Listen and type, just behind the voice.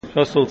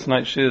First of all,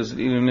 tonight's shir is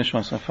Ilim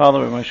Nishmas, my father,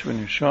 Moshe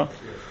ben Yeshua,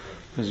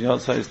 because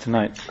Yahrzeit is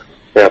tonight.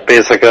 Yeah,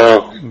 please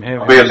go.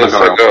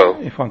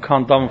 If one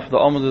can't daven for the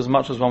Omid as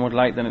much as one would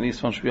like, then at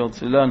least one should be able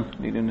to learn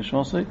Ilim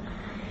Nishmas.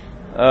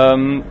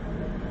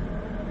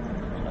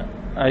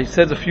 I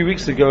said a few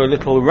weeks ago a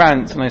little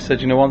rant, and I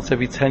said, once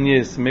every 10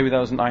 years, so maybe that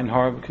was an Ein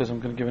Hara, because I'm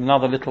going to give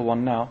another little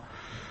one now.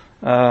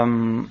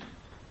 I'm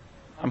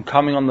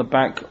coming on the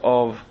back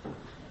of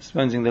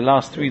spending the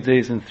last 3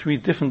 days in 3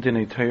 different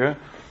Dinei Torah,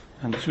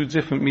 and 2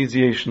 different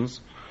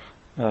mediations,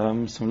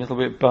 some little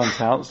bit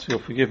burnt out, so you'll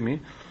forgive me,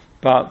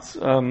 but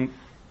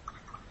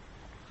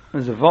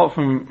there's a vort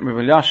from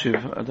Rabbi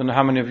Yashiv. I don't know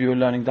how many of you are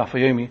learning Daf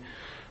Yomi,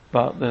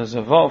 but there's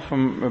a vort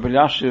from Rabbi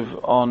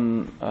Yashiv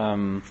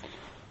on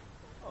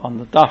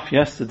the Daf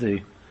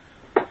yesterday,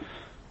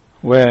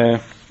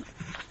 where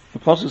the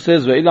Pasuk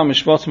says, "Ve'ila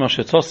mishpatim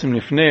asher tosim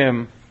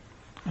lifneim,"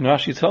 and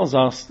Rashi tells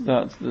us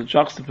that the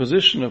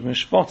juxtaposition of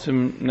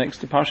mishpatim next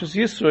to Parshas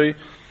Yisro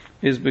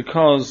is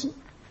because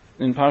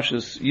in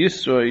Parshas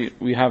Yisro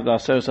we have the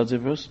Aseres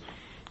HaDibros.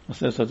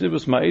 Aseres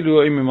HaDibros, Ma'elu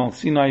oimim al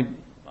Sinai,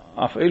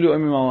 af elu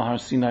oimim al Har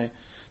Sinai,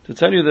 to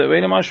tell you that all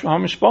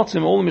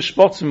the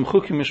mishpatim,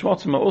 chukim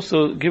mishpatim, are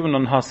also given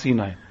on Har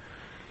Sinai.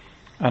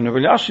 And Rabbi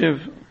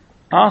Yashiv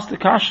asked the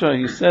Kasha,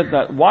 he said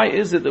that why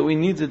is it that we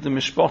needed the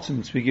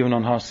mishpatim to be given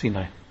on Har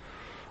Sinai?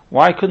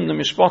 Why couldn't the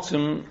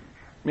mishpatim,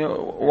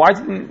 why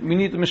didn't we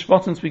need the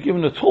mishpatim to be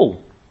given at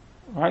all?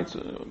 Right?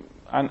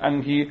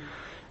 And he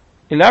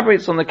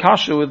elaborates on the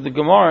Kasha with the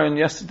Gemara in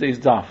yesterday's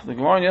Daf. The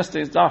Gemara in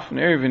yesterday's Daf in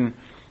Eruvin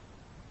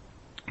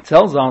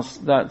tells us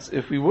that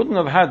if we wouldn't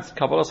have had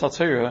Kabbalah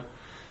Satorah,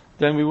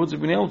 then we would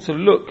have been able to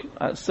look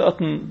at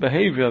certain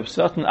behavior of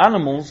certain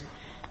animals,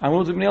 and we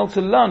would have been able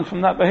to learn from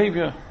that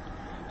behavior.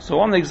 So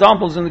one of the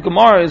examples in the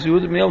Gemara is we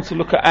would have been able to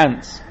look at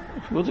ants.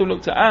 If we would have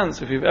looked at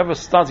ants, if you've ever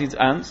studied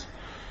ants,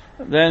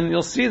 then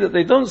you'll see that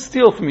they don't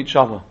steal from each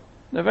other.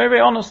 They're very,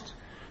 very honest.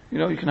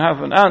 You can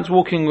have an ant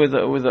walking with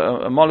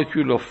a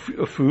molecule of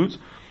food,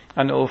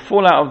 and it will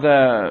fall out of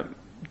their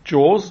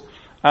jaws,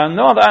 and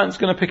no other ant's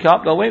going to pick it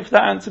up. They'll wait for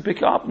that ant to pick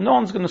it up. No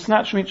one's going to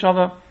snatch from each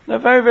other. They're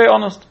very, very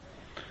honest.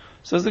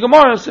 So as the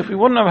Gemara says, if we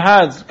wouldn't have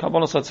had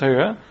Kabbalah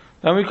Satorah,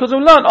 then we could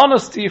have learned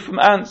honesty from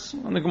ants.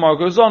 And the Gemara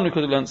goes on, we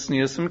could have learned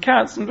sneers from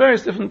cats, and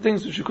various different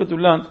things which we could have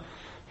learned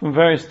from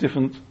various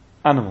different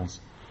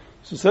animals.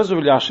 So says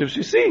Rabbi Yashiv,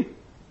 you see,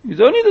 you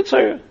don't need the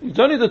Torah. You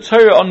don't need the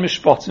Torah on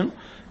Mishpatim,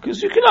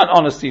 because you can learn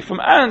honesty from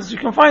ants. You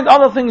can find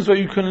other things where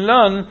you can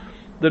learn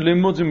the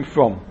limudim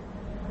from.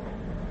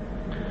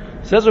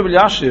 Says Rabbi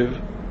Yashiv,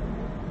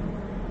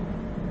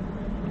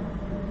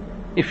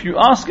 if you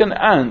ask an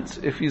ant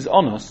if he's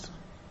honest,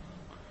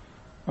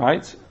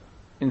 right,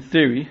 in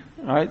theory,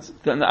 right,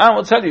 then the ant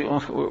will tell you,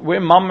 we're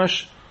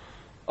mamash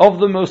of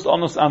the most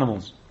honest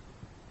animals.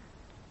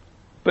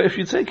 But if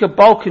you take a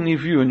balcony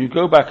view and you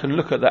go back and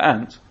look at the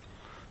ant,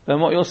 then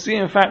what you'll see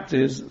in fact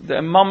is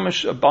they're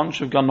mamash a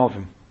bunch of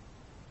ganovim.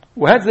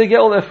 Where do they get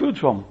all their food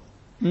from?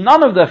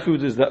 None of their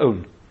food is their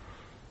own.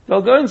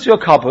 They'll go into your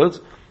cupboard,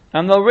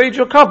 and they'll raid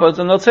your cupboards,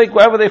 and they'll take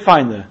whatever they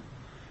find there.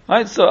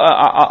 Right? So,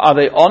 are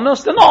they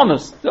honest? They're not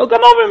honest. They're all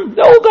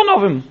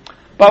ganovim.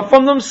 But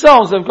from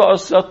themselves, they've got a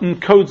certain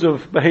codes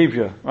of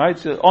behavior, right?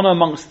 So, honor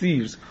amongst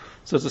thieves,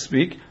 so to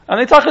speak. And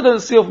they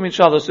don't steal from each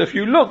other. So if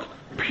you look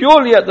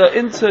purely at the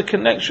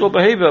interconnectual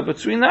behavior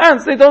between the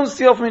ants, they don't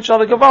steal from each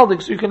other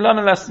gavaldik, so you can learn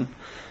a lesson.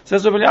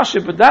 Says Rabbi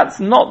Yashiv, but that's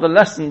not the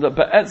lesson that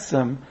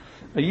Be'etzem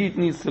a Yid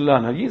needs to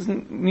learn. A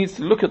Yid needs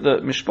to look at the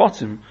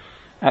mishpatim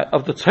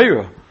of the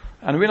Torah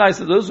and realize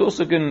that those are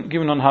also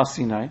given on Har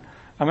Sinai,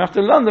 and we have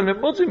to learn the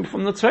limudim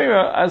from the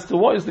Torah as to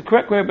what is the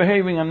correct way of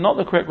behaving and not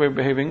the correct way of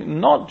behaving,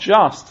 not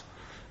just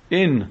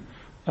in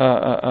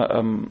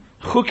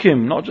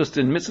chukim, not just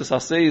in mitzvahs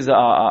asayis,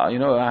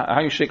 how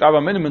you shake Arba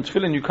Minim and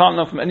Tefillin, you can't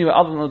learn from anywhere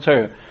other than the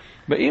Torah.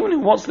 But even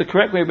in what's the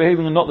correct way of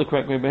behaving and not the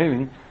correct way of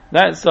behaving,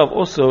 that itself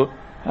also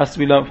has to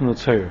be learned from the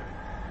Torah.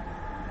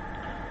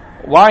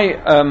 Why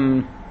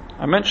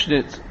I mention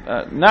it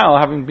now,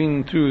 having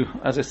been through,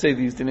 as I say,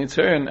 these Dinei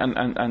Torah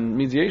and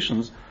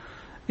mediations,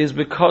 is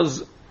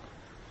because,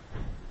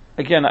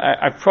 again,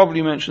 I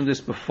probably mentioned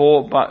this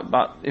before,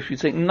 but if you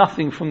take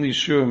nothing from these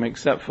shurim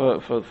except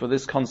for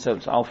this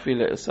concept, I'll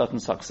feel it a certain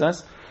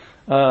success.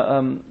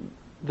 The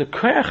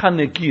Koyach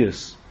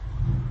Negious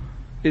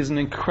is an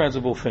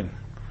incredible thing.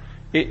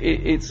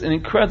 It's an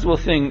incredible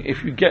thing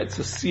if you get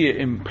to see it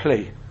in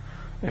play.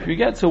 If you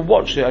get to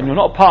watch it, and you're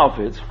not part of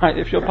it, right?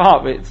 If you're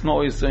part of it, it's not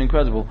always so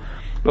incredible.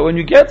 But when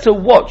you get to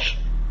watch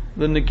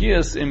the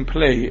Negious in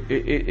play,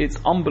 it's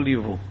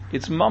unbelievable.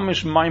 It's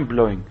mamish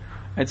mind-blowing.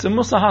 It's a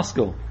Musa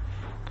Haskell.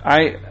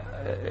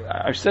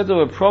 I've said there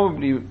were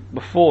probably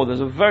before,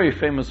 there's a very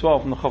famous well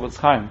from the Chofetz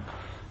Chaim,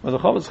 where the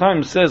Chofetz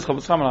Chaim says,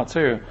 Chofetz Chaim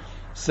al-Torah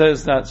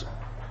says that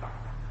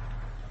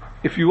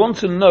if you want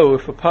to know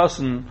if a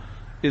person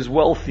is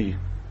wealthy,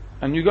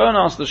 and you go and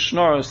ask the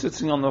Schnorrer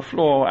sitting on the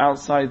floor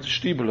outside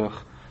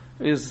Shtibelach,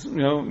 is,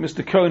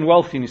 Mr. Cohen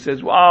wealthy? And he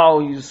says, wow,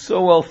 he's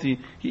so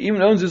wealthy, he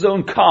even owns his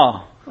own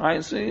car.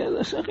 Right? So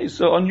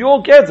on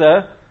your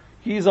Geder,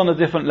 he's on a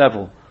different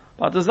level.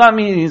 But does that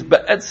mean he's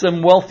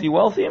be'etzem wealthy?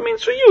 It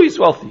means for you he's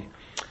wealthy.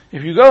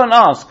 If you go and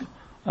ask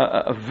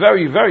a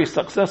very, very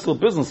successful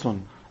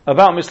businessman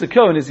about Mr.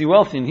 Cohen, is he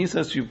wealthy? And he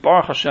says to you,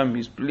 Baruch Hashem,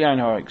 he's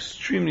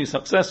extremely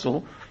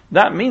successful.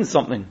 That means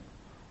something.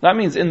 That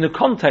means in the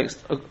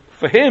context,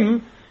 for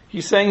him,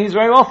 he's saying he's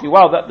very wealthy.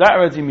 Wow, that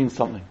already means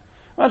something.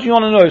 Imagine you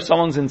want to know if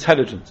someone's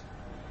intelligent.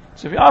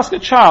 So if you ask a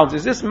child,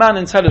 is this man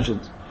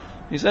intelligent?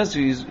 He says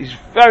to you, he's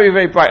very,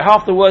 very bright.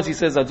 Half the words he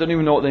says, I don't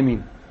even know what they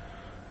mean.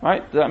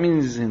 Right? That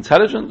means he's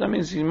intelligent. That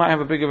means he might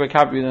have a bigger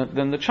vocabulary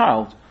than the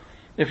child.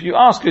 If you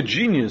ask a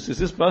genius, is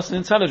this person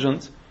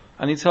intelligent?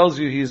 And he tells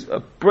you he's a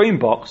brain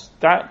box,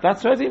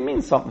 that's already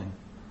means something.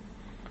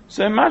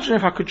 So imagine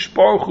if HaKadosh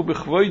Baruch Hu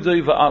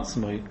b'chvoidei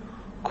v'atzmai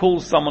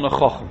calls someone a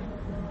chacham.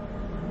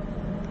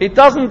 It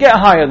doesn't get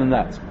higher than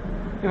that.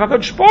 If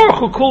HaKadosh Baruch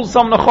Hu calls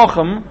someone a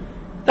chacham,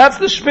 that's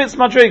the Spitz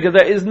Madriga.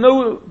 There is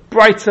no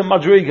brighter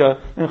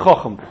Madriga than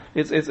chacham.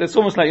 It's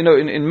almost like,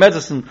 in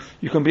medicine,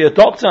 you can be a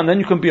doctor and then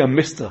you can be a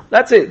mister.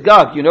 That's it,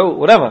 Gag,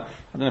 whatever.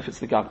 I don't know if it's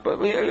the Gag, but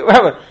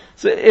whatever.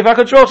 So if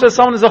HaKadosh Baruch Hu says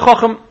someone is a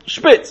chacham,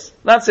 Spitz,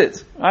 that's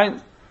it,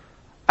 right?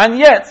 And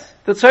yet,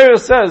 the Torah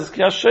says,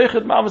 Ki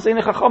ha-sheichad ma'avos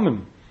einei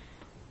chachamim.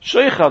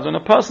 Sheichad, when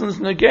a person's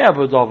negea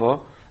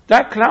b'dava,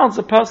 that clouds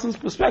a person's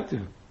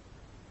perspective.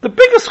 The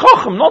biggest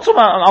chacham, not talking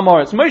about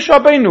Amoritz, Moshe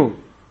Rabbeinu.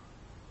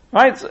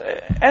 Right?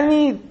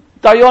 Any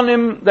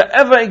dayanim that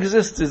ever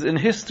existed in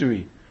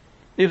history,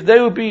 if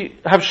they would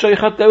have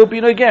sheikhat, they would be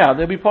negea,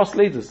 they would be post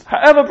leaders.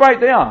 However bright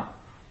they are.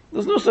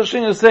 There's no such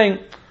thing as saying,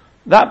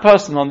 that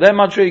person on their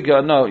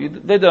madriga, no,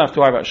 they don't have to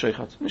worry about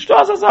sheikhat.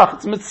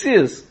 It's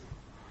Metzias.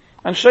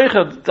 And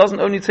sheikhat doesn't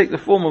only take the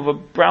form of a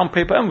brown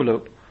paper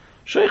envelope.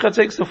 Sheikhat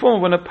takes the form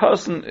of when a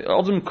person,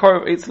 Odom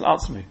Korov Eitzel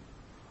Atzmi.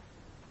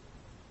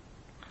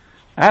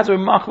 I had a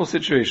remarkable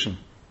situation.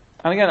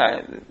 And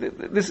again,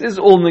 this is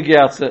all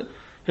Negious,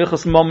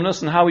 Hilchos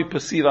Momnus, and how we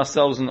perceive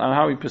ourselves and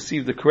how we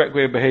perceive the correct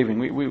way of behaving.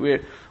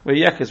 We're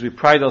Yekas, we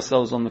pride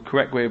ourselves on the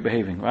correct way of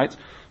behaving, right?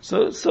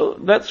 So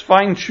let's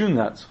fine-tune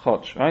that,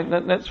 Chotch, right?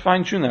 Let's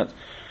fine-tune that.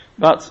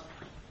 But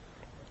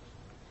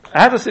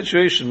I had a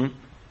situation,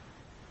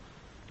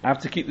 I have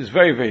to keep this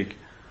very vague.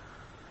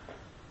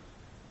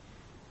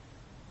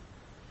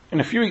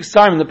 In a few weeks'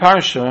 time in the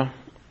parasha,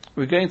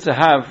 we're going to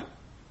have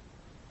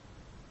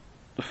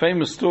the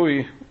famous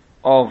story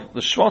of the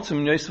Shvatim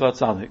and Yosef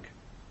HaTzadik.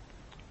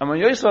 And when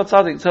Yosef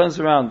HaTzadik turns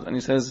around and he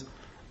says,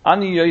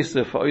 Ani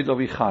Yosef ha'od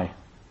avichai.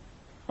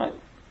 Right?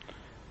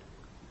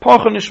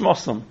 Parcha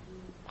nishmosam.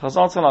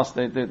 Chazal tell us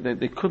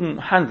they couldn't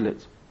handle it.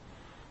 It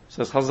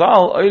says,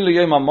 Chazal, oile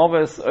yom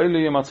ha'moves,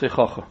 oile yom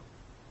ha'tzechacha.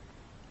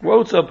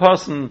 Woe to a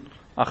person,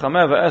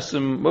 achameh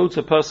v'esim, woe to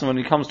a person when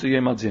he comes to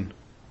Yom HaDin.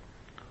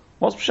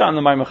 What's Pshat in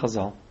the Maimah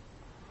Chazal?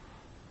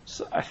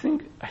 So I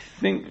think I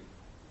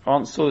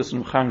once saw this in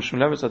Reb Chaim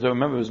Shmulevitz, I don't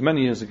remember, it was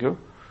many years ago.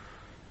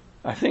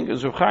 I think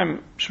as Reb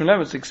Chaim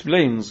Shmulevitz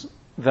explains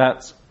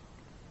that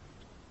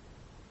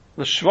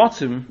the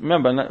Shvatim,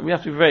 remember, we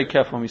have to be very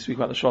careful when we speak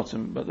about the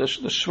Shvatim, but the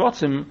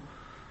Shvatim,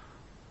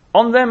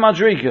 on their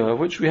Madriga,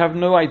 which we have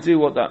no idea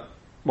what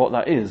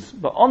that is,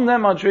 but on their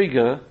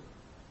Madriga,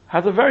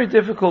 had a very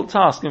difficult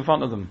task in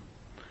front of them.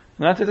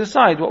 And they had to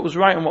decide what was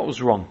right and what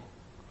was wrong.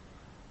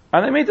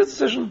 And they made a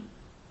decision.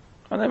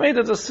 And they made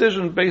a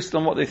decision based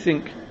on what they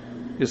think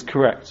is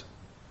correct.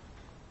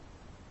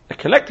 A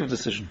collective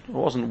decision. It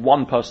wasn't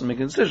one person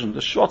making a decision. The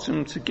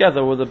Shvatim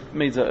together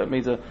made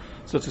a,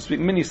 so to speak,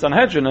 mini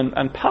Sanhedrin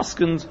and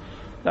paskened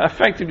that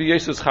effectively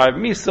Yosef's Chayav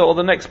Misa, or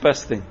the next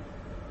best thing.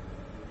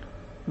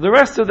 The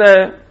rest of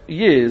their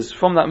years,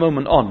 from that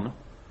moment on,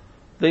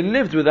 they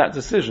lived with that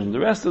decision. The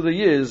rest of the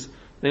years,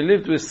 they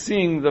lived with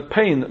seeing the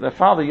pain that their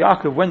father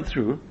Yaakov went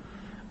through,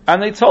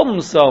 and they told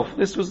themselves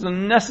this was the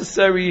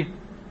necessary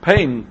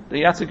pain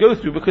they had to go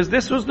through because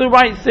this was the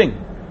right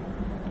thing.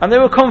 And they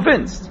were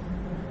convinced,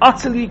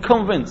 utterly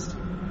convinced.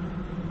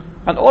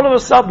 And all of a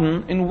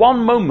sudden, in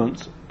one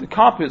moment, the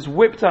carpet's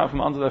whipped out from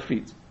under their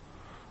feet.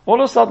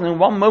 All of a sudden, in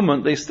one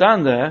moment, they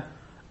stand there,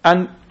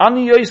 and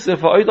Ani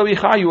Yosef, are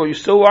you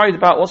so worried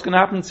about what's going to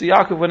happen to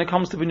Yaakov when it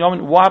comes to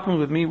Binyamin? What happened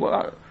with me?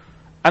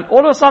 And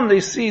all of a sudden, they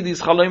see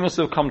these chalomus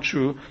have come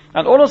true,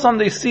 and all of a sudden,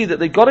 they see that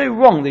they got it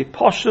wrong. They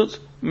poshut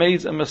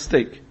made a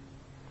mistake.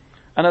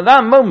 And at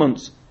that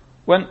moment,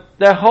 when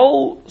their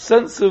whole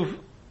sense of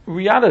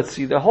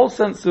reality, their whole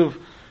sense of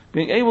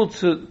being able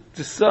to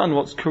discern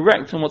what's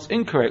correct and what's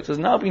incorrect has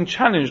now been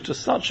challenged to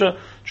such a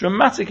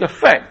dramatic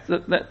effect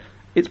that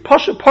it's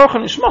pasha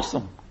parchan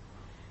ishmasam.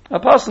 A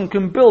person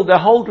can build their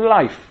whole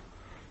life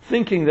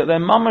thinking that they're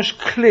mamash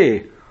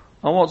clear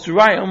on what's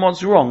right and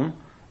what's wrong,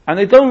 and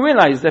they don't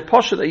realize their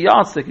pasha, their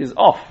yardstick is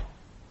off.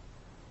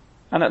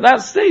 And at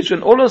that stage,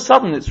 when all of a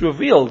sudden it's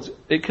revealed,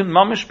 it can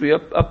mamash be a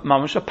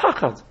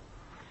pachad.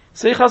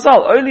 Say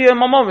Chazal, Oli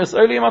Mamomis,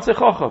 Oli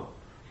Matzechacha.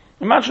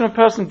 Imagine a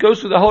person goes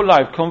through their whole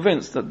life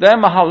convinced that their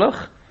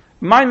mahalach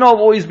might not have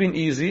always been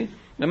easy,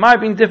 there might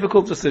have been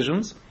difficult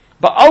decisions,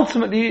 but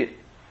ultimately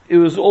it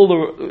was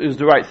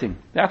the right thing.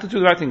 They had to do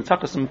the right thing.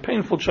 Taka some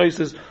painful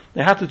choices,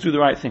 they had to do the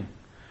right thing.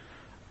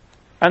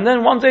 And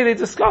then one day they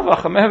discover,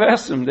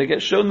 they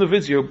get shown the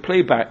video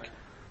playback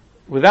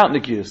without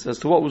Negious as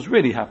to what was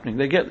really happening.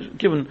 They get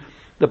given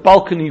the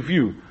balcony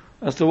view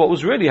as to what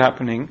was really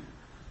happening.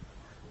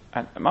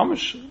 And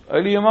mamash,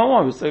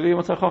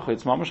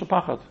 it's mamash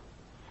apachad.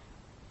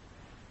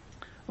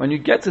 When you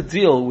get to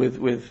deal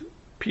with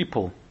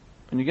people,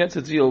 when you get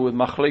to deal with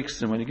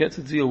machleksim, when you get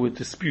to deal with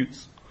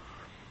disputes,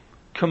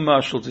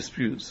 commercial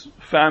disputes,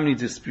 family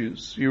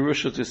disputes,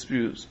 Yerusha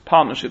disputes,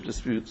 partnership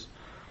disputes,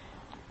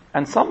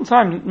 and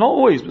sometimes, not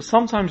always, but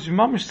sometimes you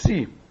mamish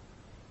see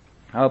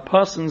how a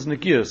person's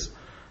Negious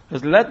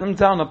has led them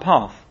down a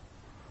path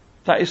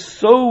that is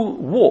so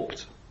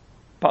warped,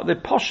 but they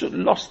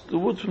lost the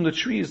wood from the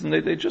trees, and they're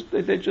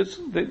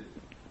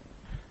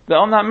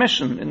on that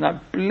mission, in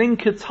that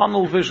blinker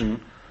tunnel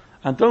vision,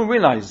 and don't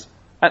realize,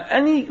 and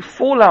any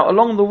fallout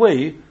along the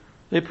way,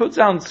 they put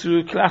down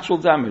to collateral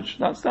damage.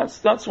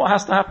 That's what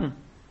has to happen.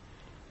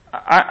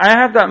 I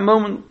had that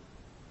moment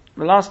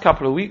the last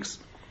couple of weeks,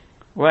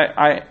 where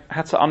I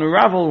had to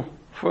unravel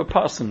for a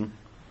person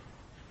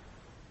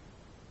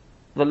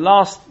the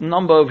last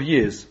number of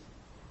years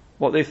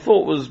what they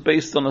thought was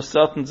based on a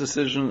certain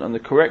decision and the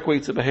correct way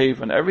to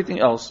behave and everything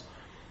else,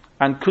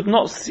 and could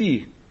not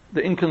see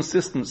the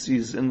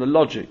inconsistencies in the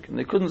logic, and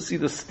they couldn't see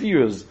the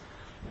steers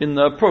in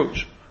the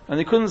approach, and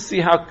they couldn't see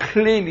how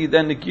clearly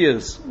their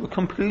Negious were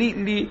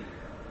completely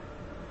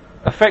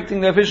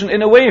affecting their vision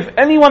in a way if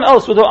anyone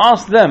else would have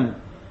asked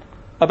them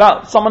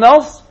about someone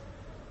else,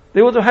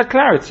 they would have had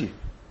clarity.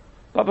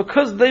 But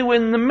because they were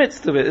in the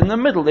midst of it, in the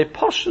middle, they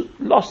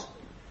lost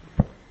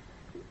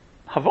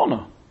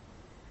Havana.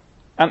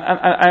 And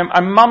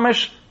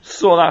mamish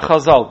saw that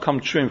Chazal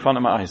come true in front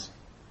of my eyes.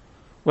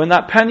 When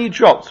that penny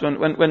dropped,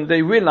 when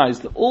they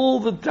realized that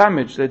all the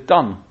damage they'd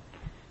done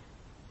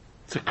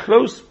to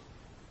close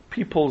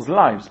people's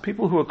lives,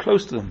 people who were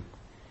close to them.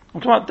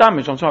 I'm talking about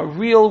damage, I'm talking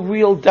about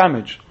real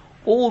damage.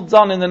 All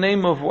done in the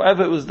name of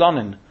whatever it was done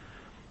in.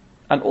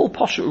 And all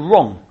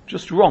wrong,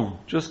 just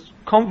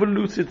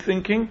convoluted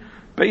thinking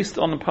based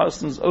on a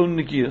person's own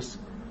Negious.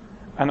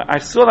 And I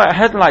saw that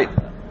headlight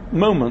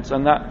moment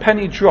and that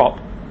penny drop.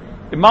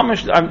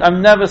 I've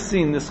never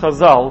seen this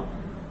Chazal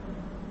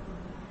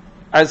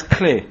as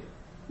clear.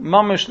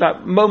 Mamish,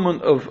 that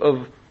moment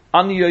of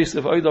Ani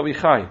Yosef Oid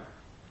Avichai.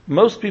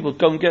 Most people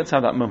don't get to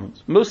have that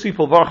moment. Most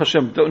people, Baruch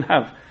Hashem, don't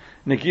have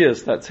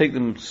Negious that take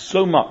them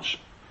so much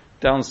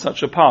down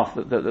such a path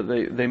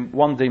that they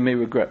one day may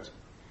regret.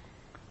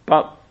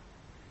 But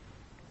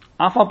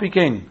Afal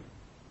Pikein,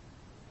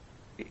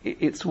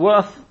 it's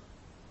worth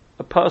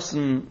a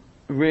person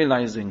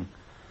realizing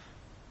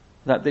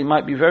that they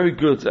might be very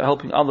good at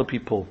helping other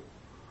people,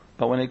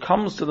 but when it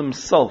comes to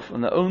themselves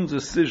and their own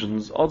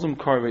decisions, Adam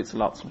correlates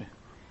latzmi.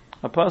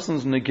 A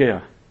person's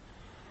Negeah.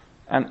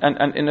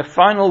 And in a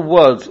final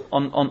word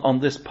on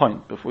this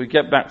point, before we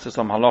get back to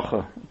some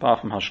halacha, apart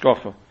from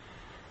hashkafa,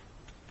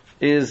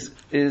 is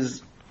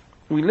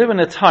we live in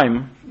a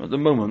time at the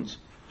moment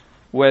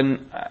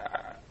when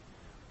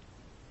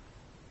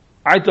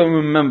I don't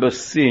remember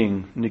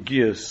seeing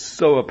Negiah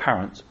so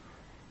apparent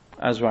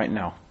as right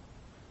now.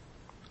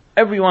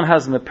 Everyone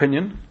has an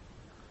opinion,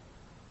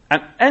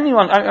 and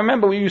anyone, I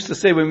remember we used to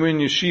say when we were in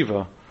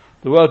yeshiva,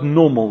 the word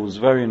normal was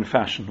very in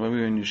fashion when we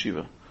were in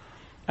yeshiva.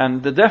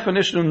 And the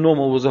definition of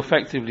normal was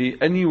effectively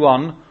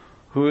anyone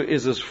who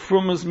is as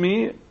frum as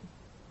me,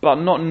 but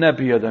not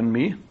nebbier than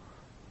me,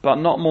 but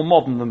not more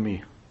modern than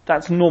me.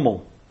 That's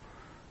normal.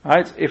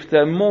 Right? If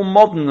they're more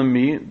modern than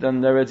me,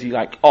 then they're already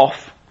like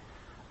off.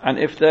 And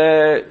if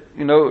they're,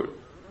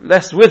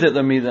 less with it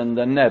than me, then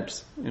they're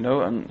nebs, and you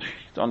don't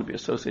want to be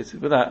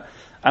associated with that.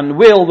 And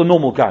we're all the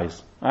normal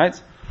guys, right?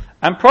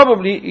 And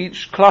probably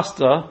each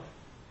cluster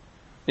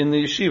in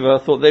the yeshiva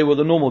thought they were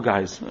the normal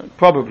guys.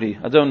 Probably,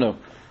 I don't know,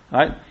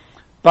 right?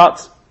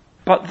 But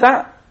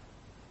that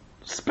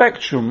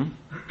spectrum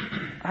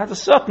had a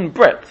certain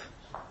breadth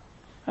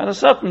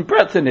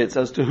in it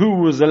as to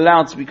who was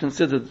allowed to be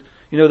considered,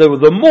 there were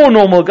the more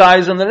normal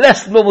guys and the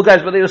less normal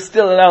guys, but they were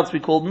still allowed to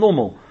be called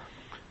normal.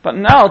 But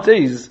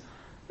nowadays,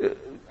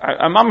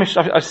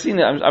 I've seen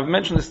it, I've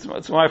mentioned this to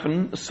my wife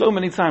so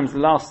many times the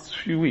last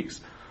few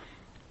weeks.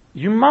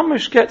 You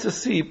mamish get to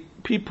see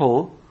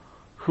people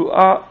who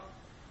are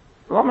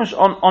mamish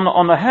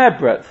on a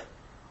hairbreadth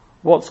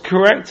what's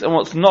correct and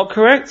what's not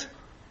correct,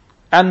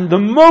 and the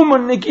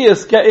moment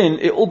Negious get in,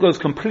 it all goes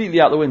completely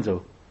out the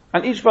window.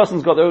 And each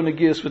person's got their own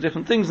Negious for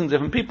different things and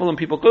different people, and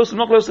people close to them,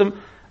 not close to them,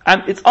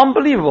 and it's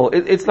unbelievable.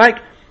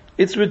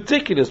 It's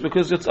ridiculous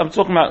because I'm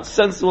talking about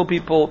sensible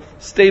people,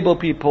 stable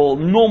people,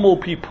 normal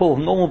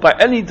by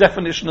any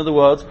definition of the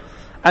word,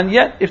 and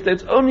yet if they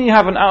only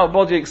have an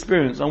out-of-body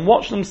experience and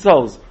watch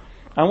themselves,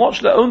 and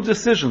watch their own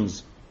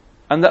decisions,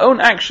 and their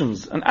own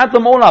actions, and add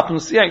them all up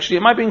and see actually,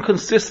 am I being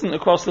consistent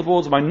across the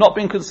board, am I not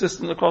being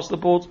consistent across the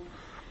board,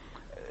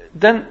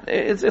 then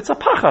it's a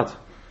pachad.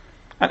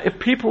 And if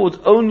people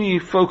would only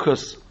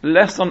focus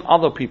less on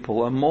other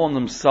people and more on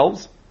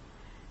themselves,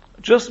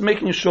 just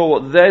making sure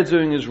what they're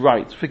doing is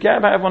right, forget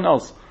about everyone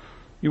else.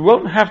 You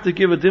won't have to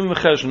give a din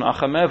v'cheshbon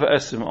achamer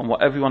v'esim on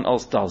what everyone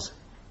else does,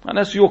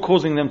 unless you're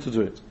causing them to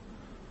do it.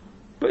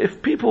 But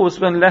if people would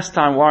spend less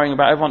time worrying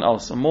about everyone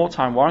else and more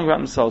time worrying about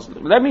themselves,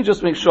 let me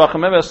just make sure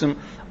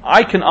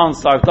I can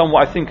answer, I've done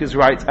what I think is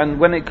right, and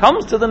when it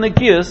comes to the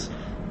Negious,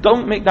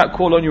 don't make that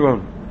call on your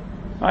own.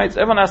 Right?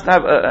 Everyone has to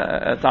have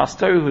a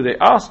Dastoru who they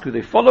ask, who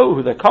they follow,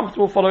 who they're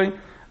comfortable following,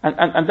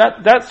 and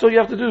that's all you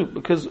have to do,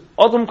 because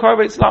Adam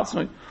corroborates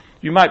Latzmi.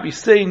 You might be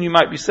sane, you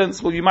might be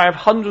sensible, you might have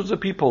hundreds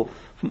of people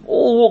from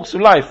all walks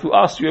of life who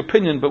ask your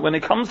opinion, but when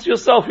it comes to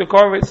yourself, you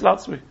corroborate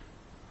Latzmi.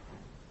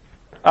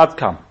 Ad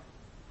kam.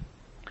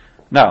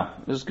 Now,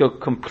 let's go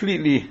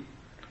completely,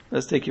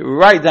 let's take it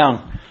right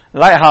down,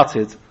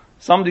 light-hearted.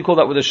 Somebody called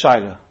that with a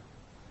shaila.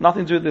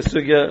 Nothing to do with this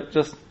sugya,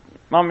 just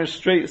mamish,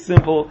 straight,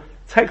 simple,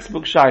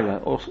 textbook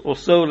shaila, or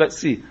so, let's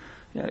see,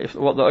 if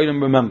what the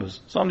Olam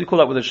remembers. Somebody called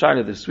that with a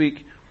shaila this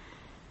week.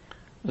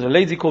 There's a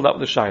lady called that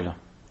with a shaila.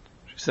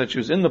 She said she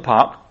was in the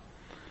park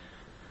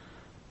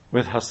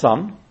with her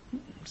son.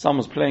 Son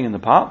was playing in the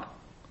park,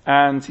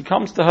 and he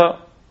comes to her,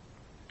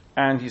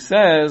 and he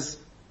says,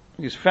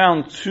 he's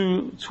found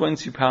 2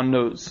 20-pound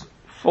notes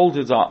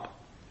folded up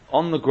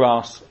on the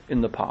grass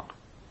in the park.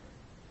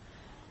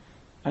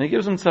 And he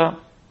gives them to her.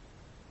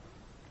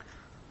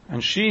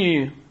 And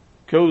she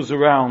goes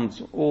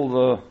around all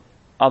the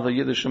other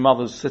Yiddish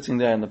mothers sitting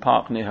there in the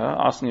park near her,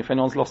 asking if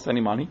anyone's lost any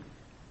money.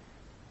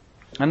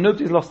 And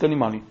nobody's lost any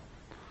money.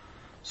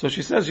 So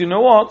she says, you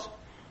know what?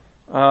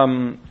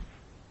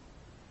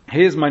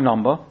 Here's my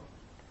number.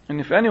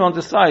 And if anyone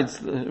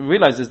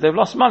realizes they've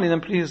lost money,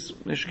 then please,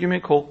 they should give me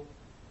a call.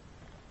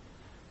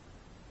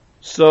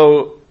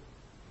 So,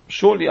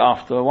 shortly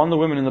after, one of the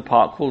women in the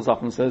park calls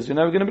up and says, you're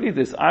never going to believe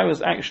this. I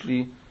was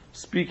actually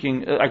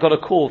speaking, I got a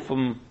call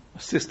from a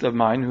sister of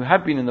mine who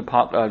had been in the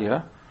park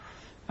earlier,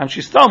 and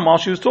she stunned while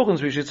she was talking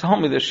to me. She told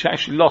me that she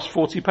actually lost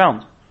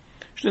 £40.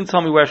 She didn't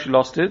tell me where she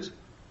lost it.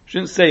 She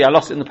didn't say, I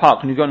lost it in the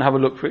park, can you go and have a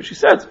look for it? She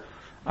said,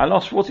 I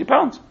lost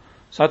 £40.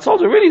 So I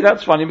told her, really,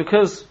 that's funny,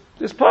 because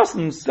this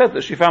person said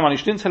that she found money.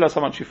 She didn't tell us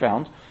how much she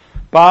found.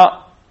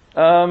 But, if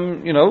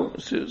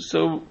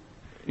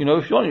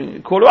you want,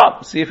 you call her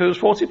up, see if it was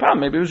 £40.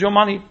 Maybe it was your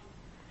money.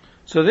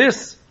 So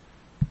this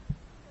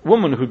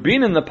woman who'd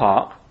been in the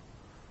park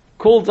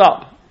called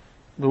up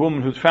the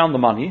woman who'd found the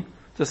money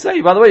to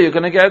say, by the way, you're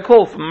going to get a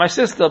call from my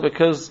sister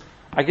because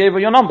I gave her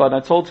your number and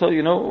I told her,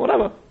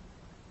 whatever.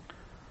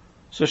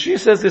 So she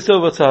says this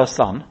over to her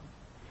son.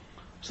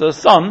 So her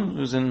son,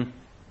 who's in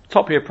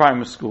top year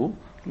primary school,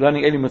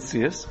 learning Eli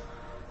Metzia,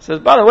 says,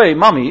 by the way,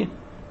 mummy,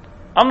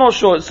 I'm not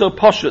sure it's so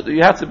poshut that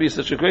you have to be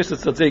such a grace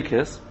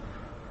tzadikis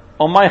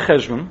on my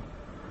cheshbon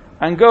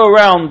and go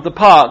around the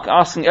park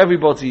asking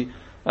everybody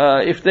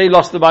if they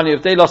lost the money,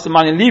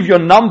 and leave your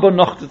number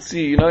noch to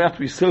see, you have to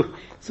be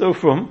so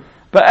from.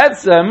 But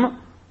etzem,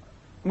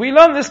 we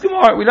learn this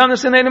Gemara, we learn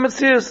this in Eli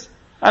Metzia,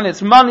 and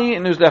it's money,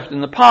 and it was left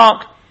in the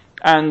park,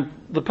 and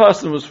the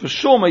person was for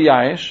sure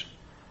Mayayish,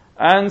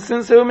 and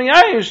since they were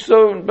Mayayish,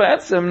 so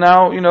etzem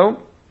now,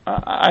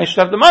 I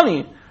should have the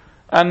money.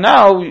 And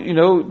now,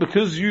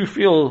 because you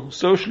feel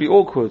socially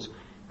awkward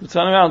to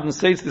turn around and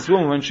say to this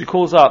woman when she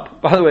calls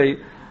up, by the way,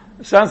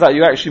 it sounds like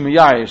you're actually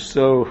Mayayish,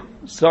 so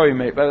sorry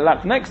mate,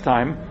 but next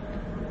time,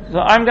 so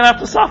I'm going to have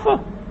to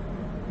suffer.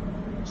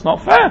 It's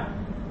not fair.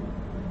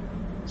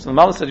 So the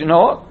mother said, you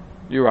know what?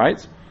 You're right.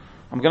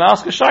 I'm going to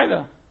ask a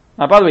shaila.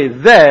 Now by the way,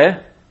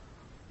 there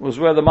was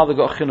where the mother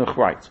got chinuch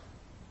right.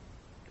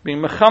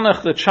 Being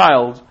mechanech the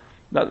child,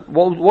 that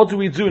what do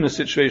we do in a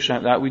situation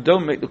like that? We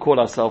don't make the call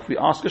ourselves, we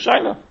ask a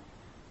shaila.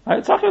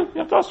 Right, you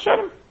have to ask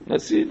Shalom.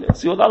 Let's see what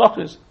the halach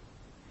is.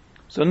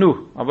 So,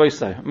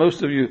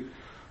 most of you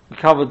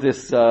covered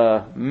this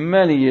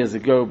many years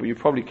ago, but you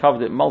probably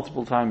covered it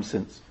multiple times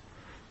since.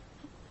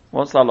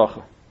 What's the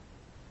halacha?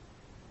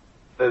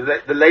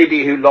 The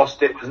lady who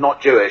lost it was not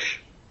Jewish.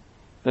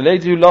 The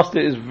lady who lost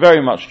it is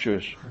very much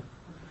Jewish.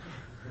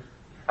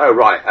 Oh,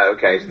 right.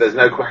 Okay, so there's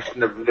no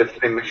question of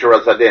lifting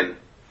Mishra Zadin.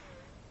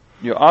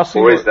 You're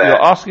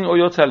asking, or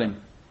you're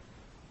telling?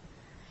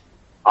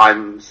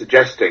 I'm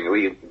suggesting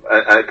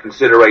a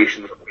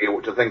consideration that we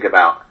ought to think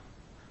about.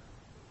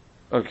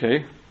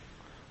 Okay.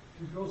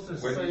 You could also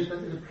say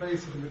that in a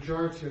place where the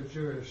majority are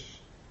Jewish,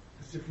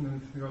 it's different than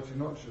the majority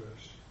not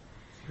Jewish. So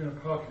if you're in a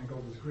park in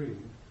Golders Green,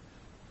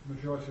 the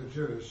majority are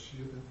Jewish,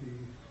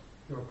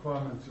 your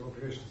requirement, your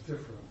obligation is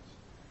different.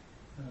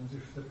 And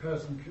if the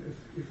person,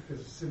 if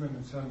there's a simon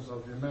in terms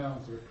of the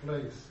amount or a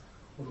place,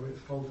 or the way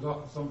it's folded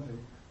up or something,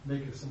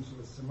 make it some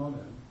sort of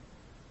simonim,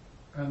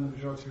 and the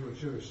majority who are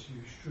Jewish,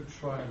 you should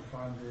try and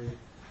find the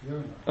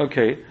owner.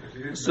 Okay.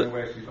 That's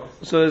very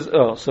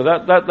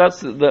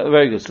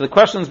good. So the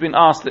question's been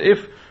asked that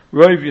if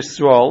Rov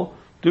Yisrael,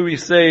 do we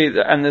say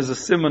that, and there's a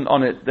simon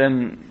on it,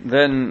 then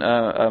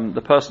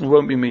the person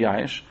won't be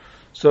miyayish?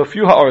 So a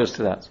few ha'oras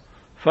to that.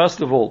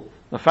 First of all,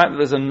 the fact that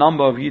there's a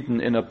number of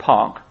Yidden in a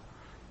park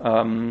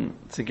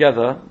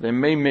together, they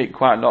may make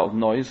quite a lot of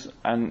noise,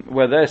 and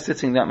where they're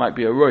sitting, that might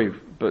be a rov.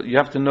 But you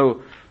have to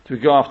know, do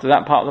we go after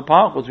that part of the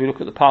park, or do we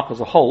look at the park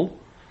as a whole,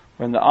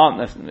 when there aren't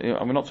necessarily,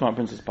 we're not talking about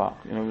Princess Park,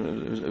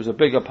 it was a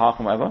bigger park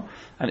and whatever,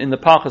 and in the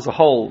park as a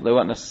whole, there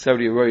weren't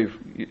necessarily a rov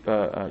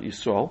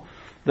Yisrael.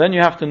 then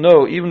you have to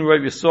know, even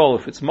Rov Yisrael,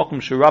 if it's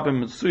Mokum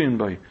Sherabim Mitsuyin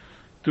Bay,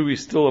 do we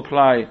still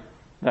apply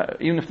that,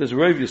 even if there's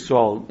Rov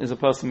Yisrael, is a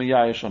person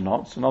Miyayish or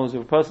not? So in other words,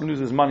 if a person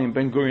loses money in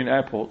Ben Gurion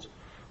Airport,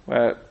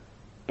 where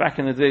back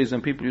in the days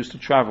when people used to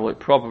travel, it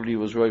probably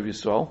was Rov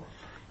Yisrael,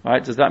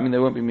 right? Does that mean they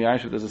won't be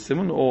Miyayish if there's a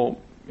Simon? Or,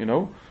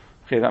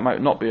 okay, that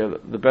might not be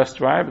the best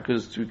raya,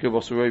 because to give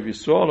us a Rov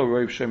Yisrael or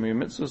Rov Shemir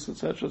Mitzvahs,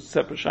 etc., it's a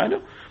separate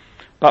shayla.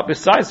 But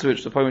besides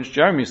which, the point which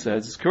Jeremy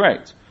says is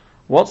correct.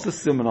 What's the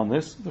simon on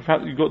this? The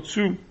fact that you've got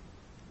two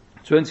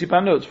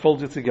 20-pound notes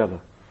folded together.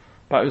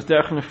 But it was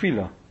derech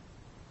nefila.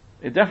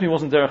 It definitely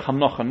wasn't derech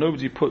hanocha.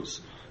 Nobody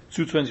puts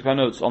two 20-pound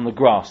notes on the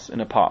grass in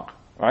a park,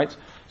 right?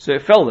 So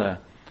it fell there.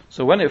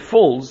 So when it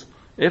falls,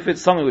 if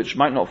it's something which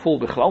might not fall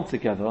bichlal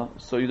together,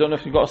 so you don't know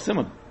if you've got a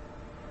simon.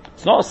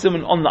 It's not a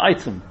simon on the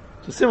item.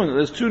 It's a simon that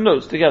there's two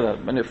notes together.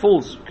 When it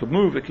falls, it could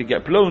move, it could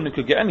get blown, it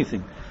could get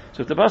anything.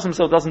 So if the person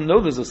himself doesn't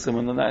know there's a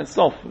simon, then that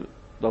itself,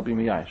 they'll be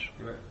miyayish.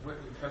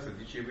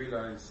 Did she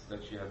realize that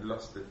she had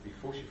lost it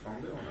before she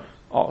found it or not?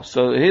 Oh,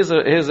 so here's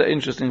an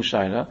interesting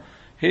shayla.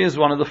 Here's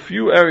one of the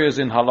few areas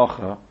in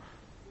halacha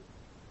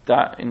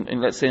that, in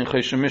let's say in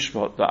Choshen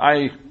Mishpat, that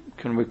I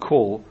can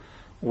recall,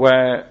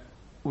 where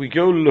we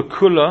go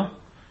lekula,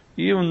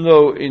 even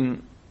though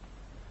in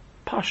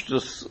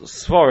Pashtus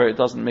Svara it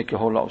doesn't make a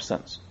whole lot of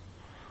sense.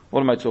 What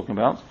am I talking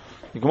about?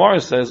 The Gemara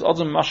says,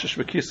 Adam mashish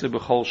v'kisa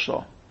b'chol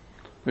shah,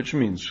 which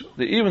means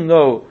that even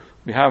though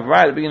we have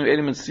right at the beginning of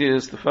Elim and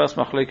Siyas, the first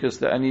machlekes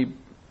that any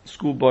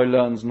schoolboy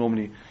learns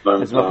normally,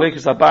 it's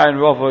machlekes Abai and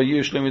Rava,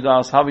 Yish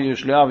Lemidas, Havi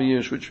Yish, Leavi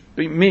Yish, which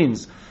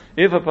means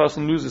if a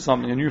person loses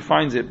something and you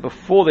find it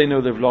before they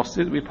know they've lost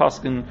it, we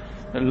paskin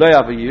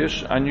Leavi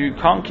Yish, and you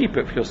can't keep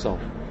it for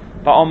yourself.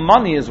 But on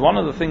money is one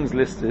of the things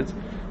listed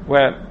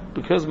where,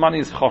 because money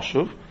is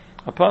choshuv,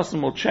 a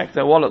person will check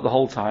their wallet the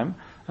whole time,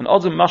 and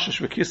Adam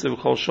Mashish V'Kisa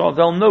V'Chol Shah,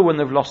 they'll know when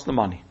they've lost the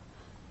money.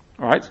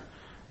 Alright?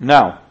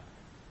 Now,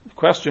 the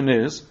question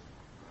is,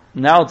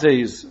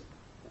 nowadays,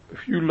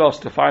 if you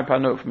lost a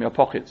 £5 note from your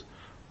pocket,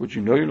 would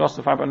you know you lost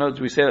a £5 note?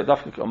 Do we say that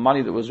dafka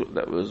money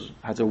that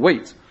had a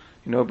weight,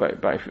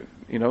 by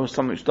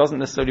something which doesn't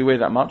necessarily weigh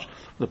that much?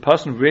 The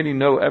person really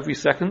know every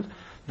second?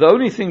 The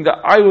only thing that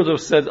I would have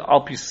said,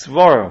 Al Pi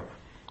Svara,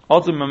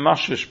 Adam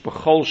Mashish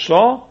B'Chol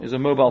Shah, is a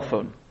mobile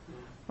phone.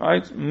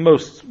 Right?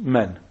 Most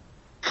men.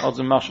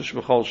 Adam Mashish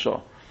B'Chol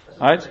Shah.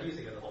 Right?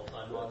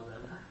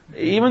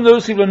 Even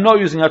those people are not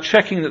using, are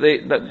checking that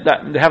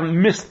they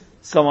haven't missed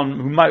someone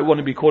who might want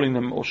to be calling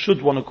them, or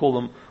should want to call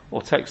them,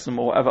 or text them,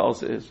 or whatever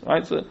else it is.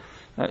 Right? So,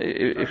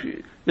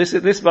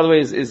 this by the way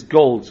is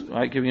gold,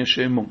 right? Giving a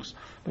share in monks.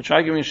 But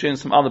try giving a share in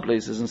some other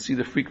places and see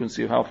the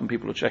frequency of how often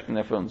people are checking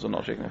their phones or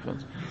not checking their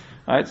phones.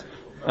 Right?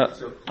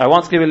 I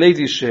once gave a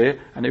lady a share,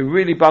 and it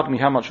really bugged me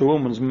how much a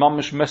woman was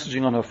mummish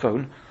messaging on her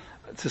phone.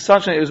 To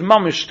such an, it was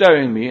mummish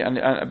staring me, and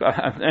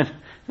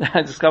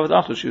I discovered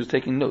after she was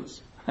taking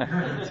notes. So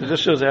it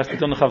just shows they have to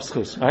do the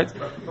chavschus, right?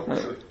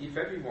 So if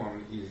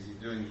everyone is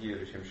doing here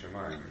L'Shem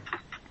Shamayim,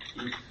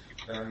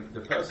 if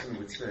the person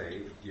would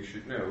say, you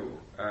should know,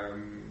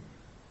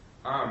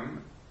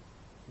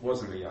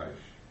 wasn't a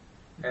Yash,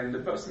 and the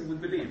person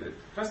would believe it.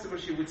 First of all,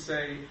 she would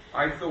say,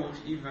 I thought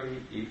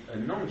even if a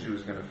non-Jew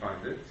is going to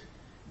find it,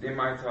 they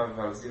might have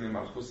a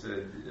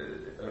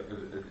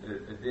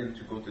din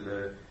to go to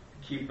the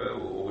keeper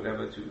or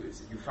whatever.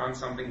 You found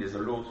something, there's a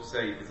law to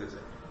say,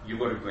 you've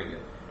got to bring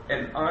it.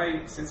 And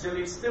I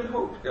sincerely still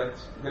hope that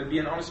there'll be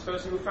an honest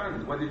person who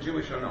found it, whether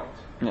Jewish or not.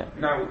 Yeah.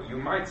 Now, you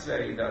might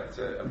say that...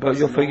 but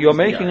you're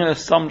making an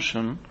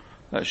assumption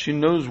that she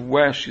knows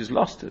where she's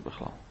lost it,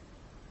 B'chal.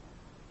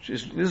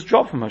 This is a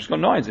drop from her, she's got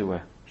no idea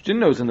where. She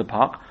didn't know it was in the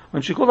park.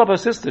 When she called up her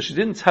sister, she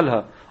didn't tell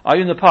her, are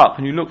you in the park?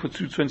 Can you look for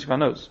two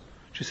 20-pound notes?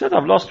 She said,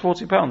 I've lost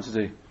 £40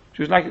 today.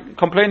 She was like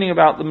complaining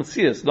about the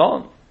Metzias,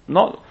 not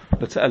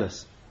the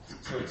Te'elis.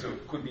 So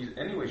it could be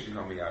anyway she's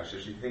not Miyash.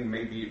 She think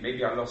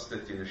maybe I lost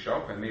it in the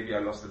shop, and maybe I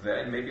lost it there,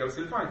 and maybe I'll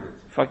still find it.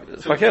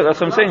 That's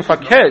what I'm saying.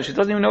 Fakir, she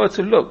doesn't even know where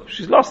to look.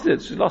 She's lost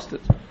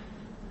it.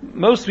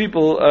 Most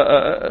people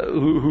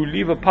who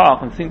leave a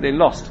park and think they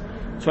lost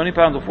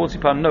 £20 or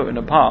 £40 note in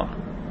a park,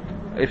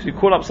 if you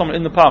call up someone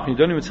in the park and you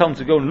don't even tell them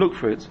to go and look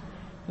for it,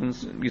 and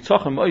you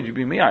talk them, you'd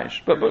be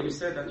miyash. But you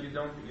said that you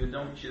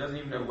don't. She doesn't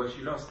even know where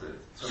she lost it.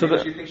 So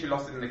maybe she thinks she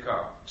lost it in the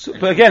car.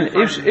 But again,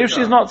 if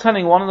she's not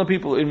telling one of the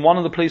people in one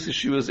of the places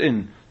she was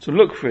in to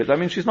look for it, I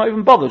mean, she's not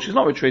even bothered. She's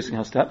not retracing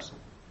her steps.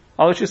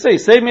 I'll let you say,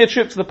 save me a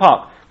trip to the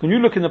park. Can you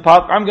look in the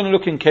park? I'm going to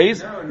look in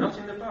K's. No, not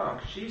in the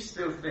park. She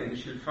still thinks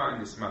she'll find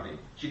this money.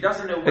 She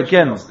doesn't know where she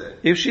lost it.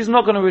 If she's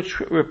not going to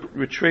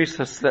retrace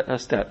her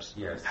steps,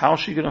 yes. How is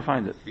she going to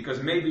find it?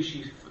 Because maybe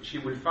she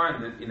will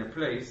find it in a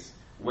place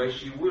where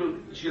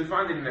she'll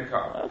find it in a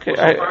car. Okay,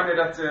 she'll find it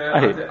at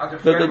a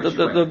friend. The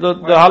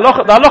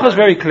halacha is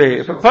very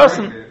clear. The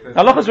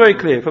halacha is very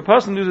clear. If a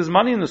person loses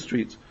money in the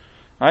street,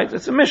 right,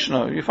 it's a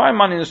mishnah. You find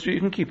money in the street,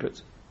 you can keep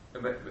it.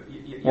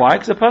 Why?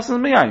 Because the person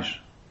is miyash.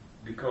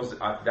 Because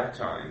at that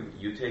time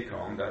you take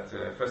on that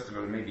first of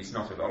all maybe it's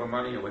not a lot of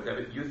money or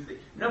whatever you think.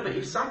 No, but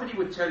if somebody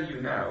would tell you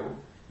now,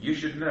 you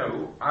should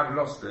know I've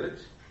lost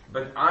it,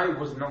 but I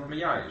was not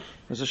miyayish.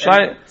 There's a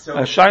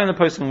shy in the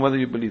person whether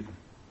you believe them.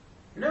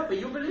 No, but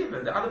you believe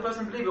it. The other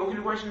person believes it. All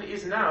the question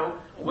is now.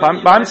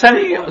 I'm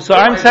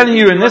telling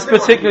you, in this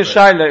particular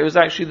shaila, it was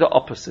actually the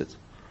opposite.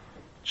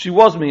 She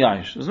was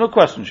miyayish. There's no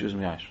question she was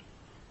miyayish.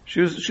 She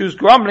was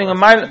grumbling a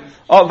mile.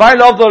 Oh,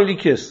 Vailovdol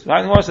likis.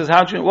 Right? The Gemara says,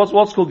 how do you,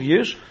 what's called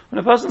yish? When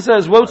a person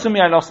says, woe to me,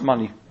 I lost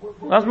money.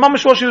 That's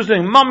mamish what she was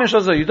doing. Mamish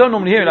azah. You don't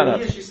normally hear it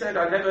like that. She said,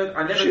 I never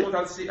thought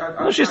I'd see.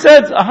 No, she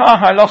said,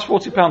 I lost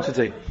 £40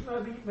 today.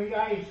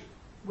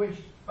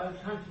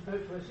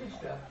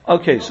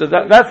 Okay, so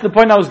that's the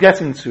point I was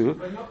getting to.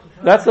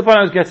 That's the point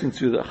I was getting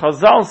to. That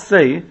Chazal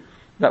say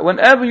that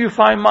whenever you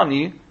find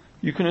money,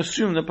 you can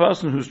assume the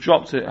person who's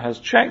dropped it has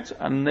checked,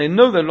 and they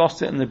know they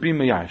lost it, and they're being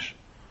miyayish.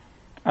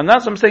 And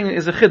that's what I'm saying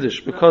is a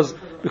chiddush, because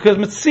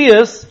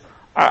Metzias,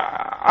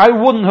 I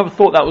wouldn't have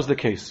thought that was the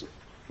case.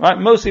 Right?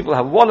 Most people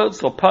have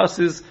wallets or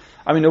purses.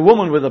 I mean, a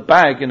woman with a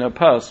bag in her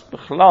purse,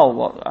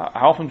 b'chlal,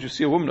 how often do you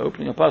see a woman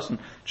opening a purse and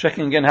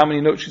checking again how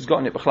many notes she's got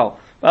in it, b'chlal?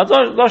 But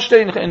that's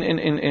in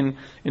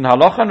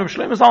halacha, and Rav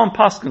Shlomo Zalman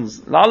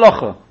paskins, la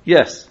halacha.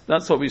 Yes,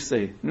 that's what we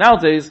say.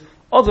 Nowadays,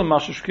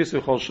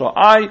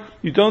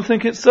 you don't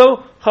think it's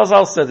so?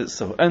 Chazal said it's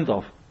so. End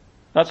of.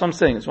 That's what I'm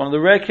saying. It's one of the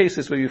rare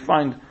cases where you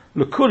find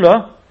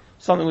Lukula,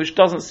 something which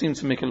doesn't seem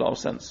to make a lot of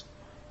sense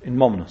in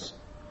Momnus.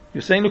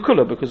 You're saying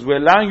Lukula because we're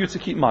allowing you to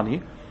keep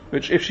money,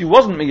 which if she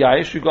wasn't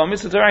Miyayish, you've got a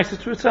mitzvah deraisa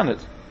to return it.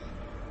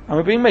 And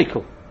we're being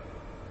Mekel.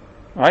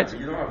 Right? So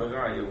you don't have a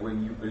raya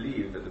when you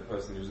believe that the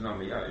person who's not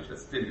Miyayish, that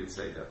still you'd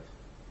say that.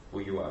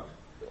 Or you have.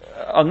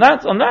 On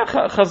that,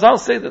 Chazal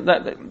say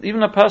that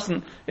even a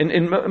person,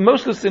 in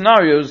most of the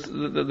scenarios,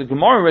 the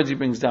Gemara already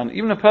brings down,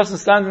 even a person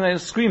standing there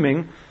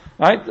screaming,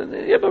 right?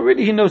 Yeah, but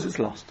really he knows it's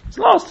lost. It's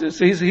lost.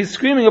 So he's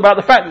screaming about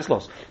the fact it's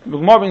lost. The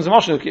Gemara brings a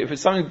mashal, if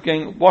it's something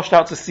getting washed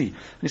out to sea.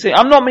 You say,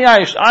 I'm not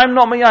miyayish.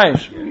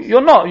 Yes.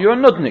 You're not. You're a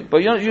nudnik,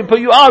 but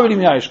you are really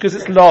miyayish because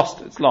it's lost.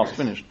 It's lost.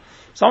 Finished.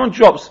 Someone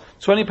drops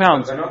 £20.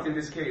 But not in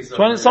this case.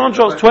 Someone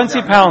drops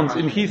 £20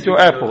 in Heathrow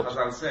Airport.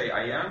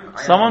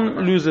 Someone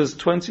am. loses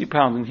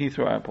 £20 in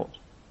Heathrow Airport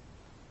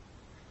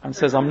and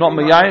says, I'm not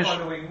miyayish. The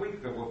following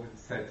week, the woman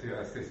said to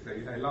her sister,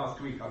 last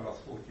week I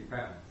lost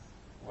 £40,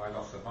 or I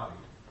lost some money.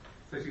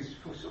 So she's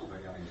for sure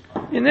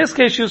miyayish. In this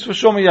case, she was for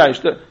sure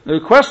miyayish. The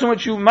question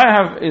which you might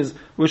have is,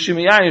 was she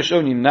miyayish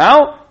only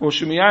now, or was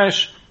she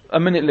miyayish a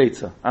minute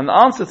later? And the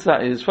answer to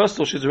that is, first of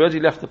all, she's already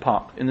left the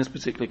park in this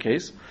particular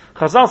case.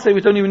 Chazal say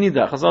we don't even need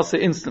that. Chazal say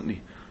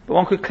instantly. But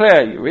one could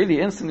clear, really,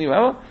 instantly,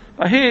 whatever.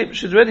 But here,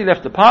 she's already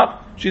left the park,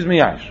 she's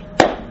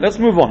miyayish. Let's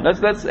move on. Let's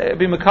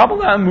be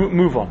makabel and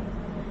move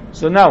on.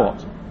 So now what?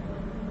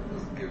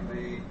 Doesn't give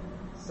the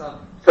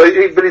son. But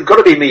he's got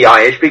to be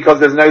miyayish because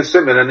there's no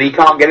simon and he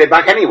can't get it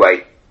back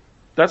anyway.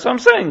 That's what I'm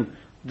saying.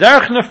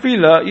 Derech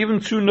nefila, even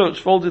two notes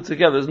folded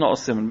together is not a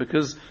simon,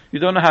 because you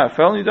don't know how it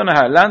fell, you don't know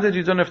how it landed,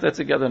 you don't know if they're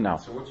together now.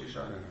 So what's your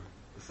shayla?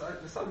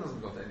 The son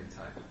hasn't got any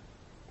time.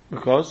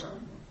 Because?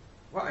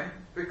 Why?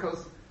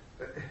 Because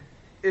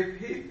if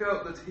he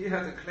felt that he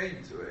had a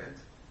claim to it,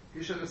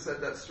 he should have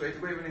said that straight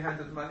away when he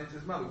handed the money to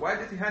his mother. Why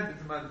did he hand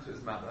the money to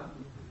his mother?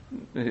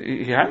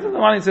 He handed the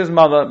money to his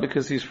mother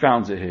because he's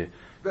found it here.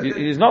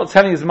 He's not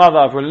telling his mother,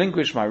 I've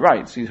relinquished my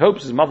rights. He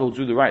hopes his mother will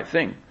do the right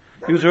thing.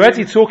 He was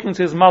already talking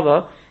to his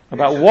mother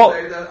about what...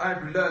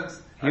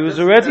 He was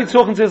already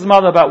talking to his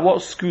mother about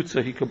what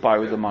scooter he could buy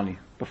with the money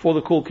before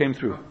the call came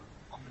through.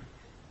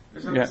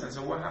 Yeah.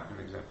 So what happened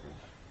exactly?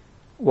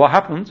 What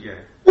happened? Yeah.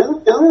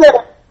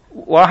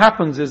 What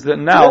happens is that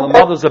now the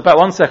mother's about...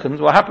 One second.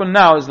 What happened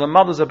now is the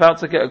mother's about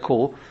to get a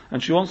call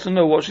and she wants to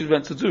know what she's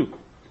meant to do.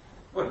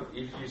 Well,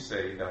 if you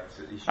say that...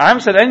 I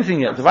haven't said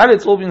anything yet. The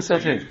violet's all been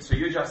said here. So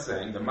you're just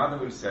saying, the mother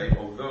will say,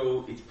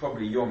 although it's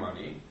probably your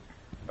money,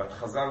 but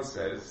Chazal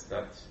says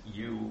that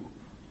you,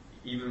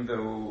 even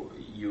though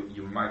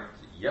you might,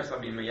 yes, I've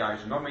been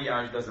miyayish, not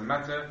miyayish, doesn't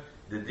matter.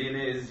 The din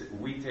is,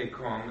 we take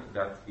on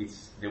that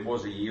there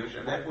was a yish,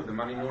 and therefore the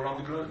money no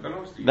longer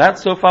belongs to you.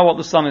 That's so far what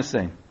the son is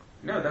saying.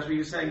 No, that's what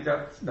you're saying,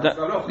 that's the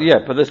halacha. Yeah,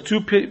 but there's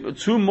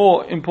two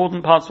more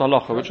important parts of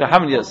halacha, which I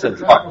haven't yet said.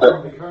 So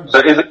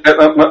is it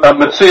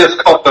Metzia's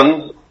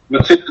cotton,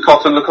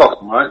 the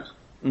cotton, right?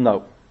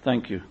 No,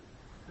 thank you.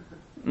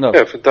 No.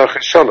 Yeah, for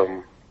Darchei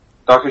Shalom.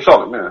 Darchei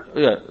Shalom, yeah.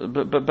 Yeah,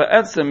 but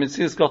Etzem,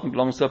 Metzia's cotton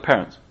belongs to a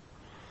parent.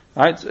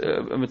 Right?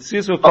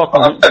 Metzia's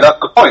cotton... that's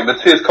the point.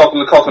 Metzia's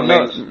cotton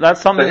means...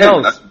 That's something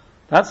else.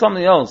 That's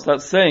something else.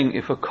 That's saying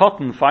if a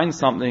cotton finds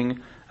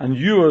something, and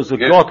you as a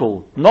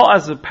godel, not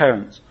as a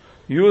parent,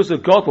 you as a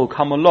godel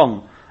come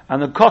along,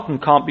 and the cotton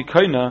can't be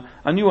koina,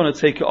 and you want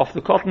to take it off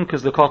the cotton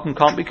because the cotton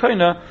can't be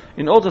koina,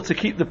 in order to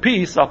keep the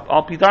peace, al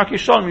pi darkei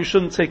shalom, you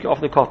shouldn't take it off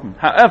the cotton.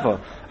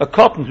 However, a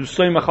cotton who's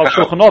soymech al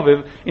shulchan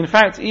aviv, in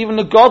fact, even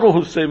a godel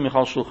who's soymech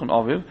al shulchan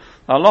aviv,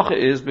 the halacha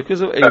is,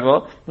 because of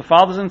Eva, the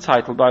father's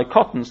entitled by a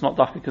cotton, it's not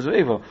daf because of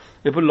Eva,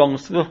 it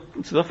belongs to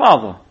the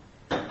father.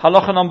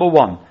 Halacha number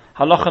 1.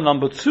 Halacha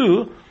number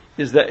 2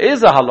 is there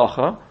is a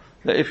halacha,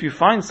 that if you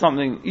find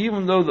something,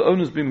 even though the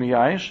owner's been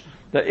miyayish,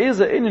 there is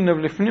an inyan of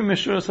lifnim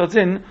mishuras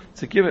hadin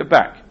to give it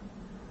back.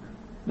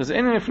 There's an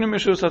inyan of lifnim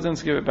mishuras hadin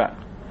to give it back.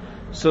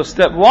 So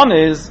step one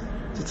is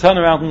to turn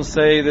around and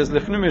say there's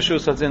lifnim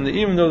yeshus hadin, that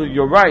even though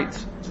you're right,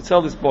 to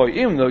tell this boy,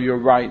 even though you're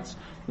right,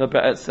 that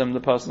be'etzem, the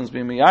person's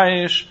being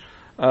miyayish,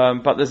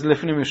 but there's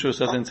lifnim yeshus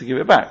hadin to give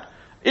it back.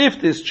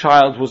 If this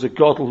child was a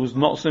gadol who's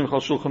not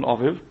simchal shulchan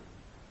aviv,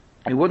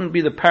 it wouldn't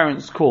be the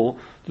parent's call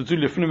to do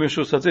lifnim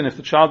mishus hadin if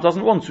the child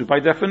doesn't want to. By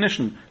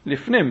definition,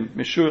 lifnim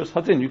mishus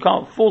hadin. You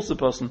can't force the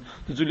person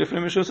to do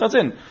lifnim mishus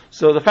hadin.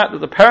 So the fact that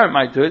the parent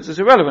might do it is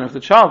irrelevant. If the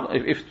child,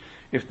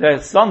 if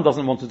their son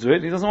doesn't want to do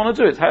it, he doesn't want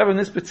to do it. However, in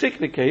this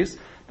particular case,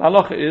 the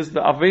halacha is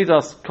that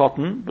avedas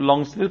cotton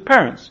belongs to the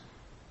parents.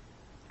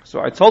 So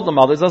I told the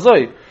mother,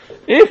 Zazoi,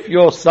 if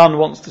your son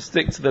wants to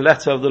stick to the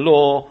letter of the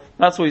law,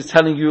 that's what he's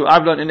telling you.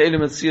 I've learned in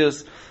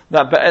Metzia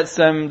that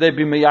be'etzem they'd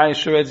be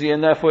meyayish already,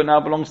 and therefore it now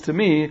belongs to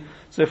me.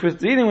 So if we're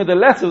dealing with the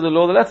letter of the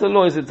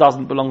law is it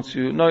doesn't belong to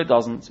you. No, it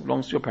doesn't. It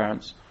belongs to your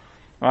parents.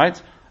 Right?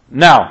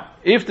 Now,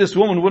 if this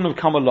woman wouldn't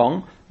have come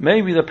along,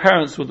 maybe the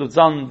parents would have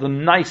done the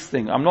nice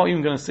thing. I'm not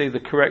even going to say the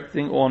correct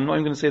thing, or I'm not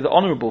even going to say the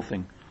honorable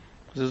thing,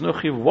 because there's no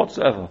chiv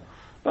whatsoever.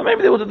 But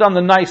maybe they would have done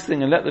the nice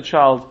thing and let the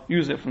child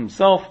use it for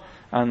himself,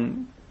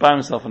 and buy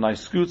himself a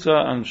nice scooter,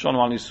 and Shon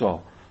Wali saw.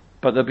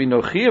 But there'd be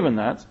no chiv in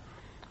that.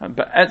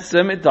 But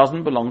etzem, it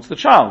doesn't belong to the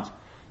child.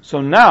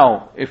 So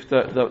now, if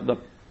the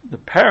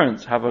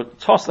parents have a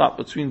toss-up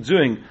between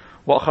doing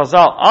what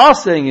Chazal are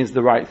saying is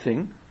the right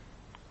thing,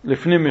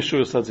 lifnim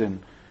mishus hadin,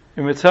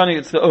 in returning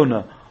it to the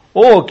owner,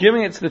 or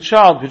giving it to the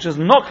child, which is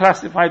not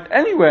classified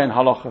anywhere in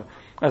halacha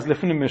as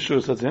lifnim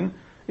mishus hadin,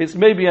 it's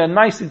maybe a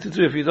nice thing to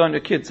do if you don't want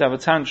your kid to have a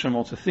tantrum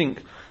or to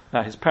think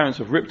that his parents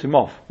have ripped him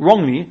off.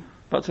 Wrongly,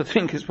 but to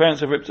think his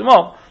parents have ripped him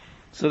off.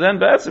 So then,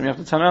 you have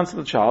to turn around to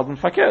the child and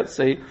fakir,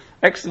 say,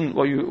 excellent,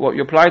 what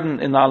you applied in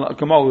the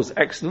Gemara was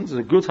excellent, it's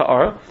a good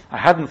ha'ara, I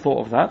hadn't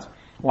thought of that.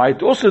 Well, I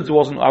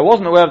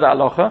wasn't aware of that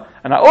halacha,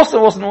 and I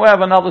also wasn't aware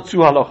of another two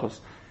halachas.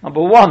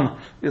 Number one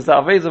is that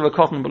avez of a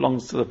cotton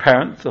belongs to the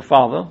parent, to the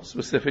father,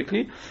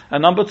 specifically.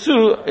 And number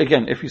two,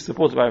 again, if he's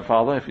supported by a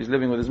father, if he's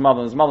living with his mother,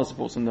 and his mother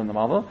supports him, then the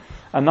mother.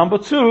 And number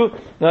two,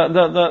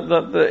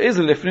 there is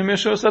a lifnim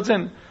mishus that's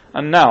in.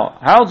 And now,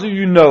 how do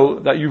you know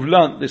that you've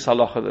learnt this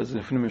halacha that is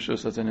lifnim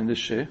mishus that's in this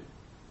shir?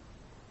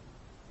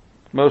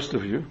 Most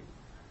of you.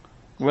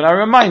 When I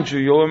remind you,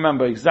 you'll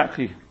remember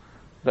exactly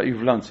that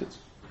you've learnt it.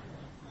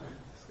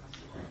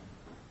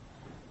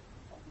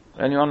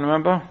 Anyone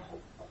remember?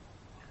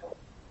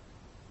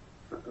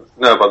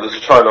 No, but there's a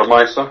child of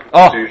Misa.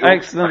 Oh,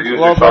 excellent.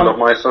 Well done.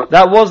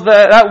 That was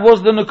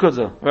the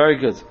Nukuda. Very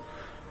good.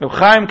 Reb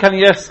Chaim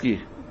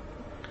Kanievsky.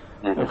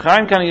 Reb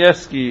Chaim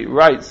Kanievsky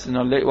writes in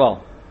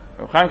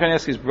Reb Chaim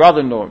Kanievsky's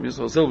brother-in-law,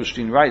 Yisrael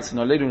Silverstein, writes in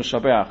Aleinu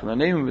Shabeach, in the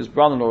name of his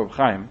brother-in-law Reb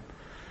Chaim,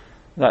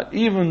 that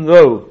even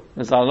though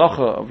there's a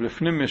halacha of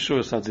lifnim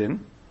mishus hadin,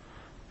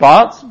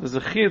 but there's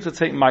a chiyuv to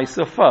take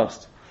Maisa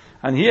first.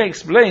 And he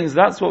explains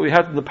that's what we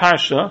had in the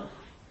parasha,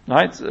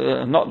 right?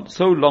 Not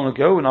so long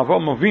ago, when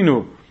Avraham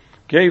Avinu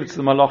gave to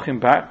the Malachim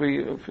back,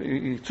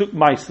 he took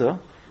Maisa.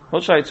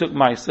 What should I took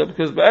Maisa?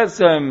 Because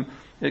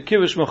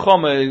Kirish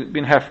Mechome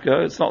bin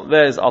Hefka, it's not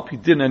theirs Al Pi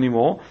Din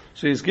anymore,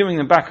 so he's giving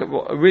them back,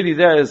 really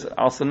theirs,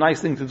 it's a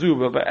nice thing to do,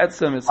 but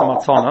Etzem it's a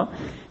Matana.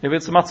 If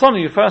it's a Matana,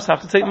 you first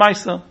have to take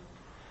Maisa.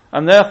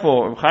 And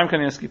therefore, Chaim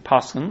Kanievsky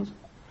paskens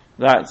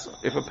that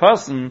if a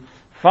person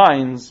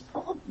finds,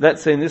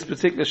 let's say in this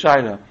particular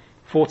shaila,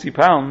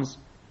 £40,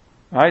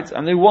 right,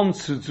 and they want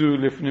to do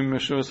lifnim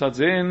mishus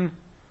hadin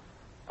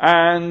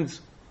and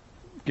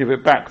give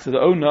it back to the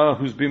owner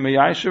who's been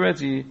meyayish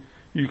already,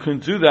 you can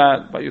do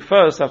that, but you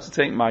first have to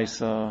take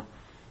Maisa.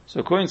 So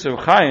according to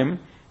Chaim,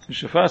 you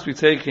should first be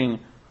taking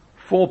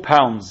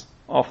 £4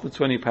 off the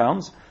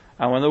 £20,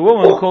 and when the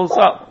woman calls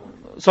up,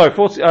 off the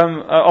 £40,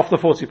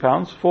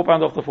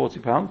 £4 off the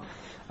 £40,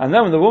 and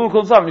then when the woman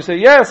calls up and you say,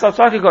 yes, I've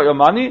got your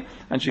money,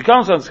 and she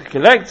comes out to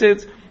collect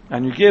it,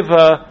 and you give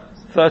her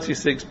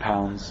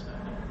 £36.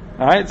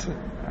 Right?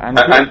 And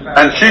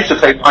she should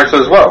take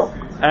Maisa as well.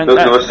 The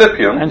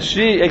recipient. And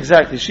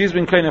she's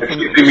been kind of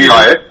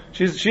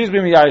she's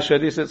been miyayish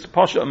already, so it's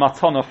pasha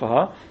matana for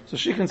her, so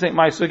she can take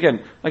Maisa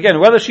again. Again,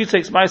 whether she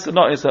takes Maisa or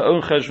not is her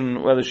own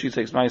cheshbon, whether she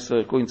takes Maisa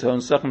according to her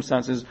own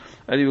circumstances,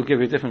 Eli will give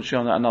you a different shir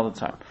on that another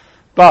time.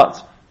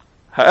 But,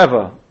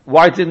 however,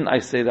 why didn't I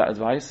say that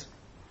advice?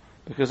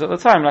 Because at the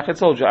time, like I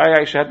told you, I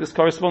actually had this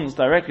correspondence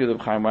directly with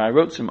Reb Chaim, where I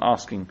wrote to him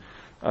asking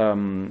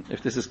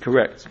if this is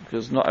correct,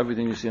 because not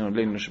everything you see on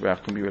Aleinu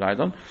Shabeach can be relied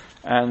on.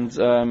 And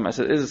I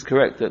said, is it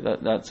correct that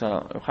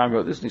Reb Chaim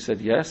wrote this? And he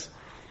said, yes.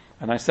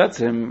 And I said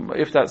to him,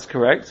 if that's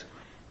correct,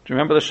 do you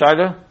remember the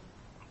shaila?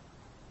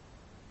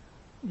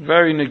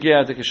 Very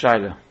negiadik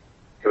shaila.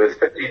 It was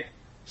 50.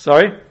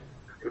 Sorry?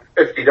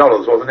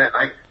 $50, wasn't it?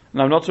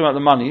 No, I'm not talking about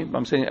the money.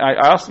 I'm saying, I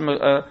asked him,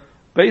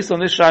 based on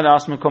this shaila, I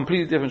asked him a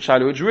completely different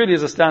shaila, which really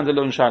is a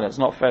standalone shaila. It's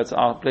not fair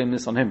to blame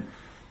this on him.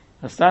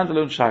 A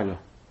standalone shaila.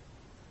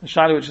 A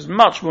shaila which is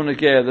much more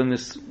negir than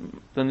this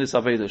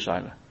Aveda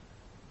shaila.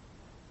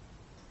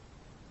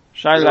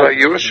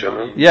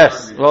 Shaila.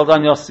 Yes, well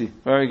done, Yossi.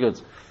 Very good.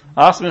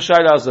 Ask me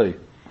shaila azoi.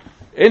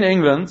 In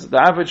England, the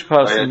average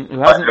person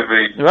who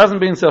hasn't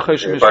been to a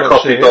Choshen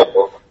Mishpat Shir,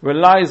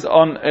 relies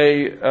on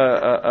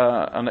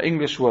an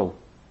English will,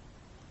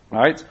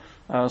 right?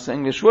 So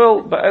English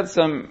will, but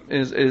etzem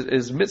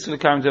is mitzvah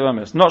l'kayim divrei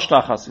hames, not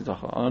shtach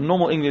hasidacha, on a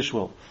normal English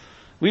will.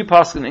 We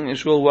pass an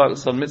English will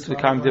works on mitzvah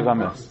l'kayim divrei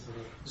hames.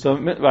 So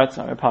right,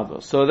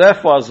 so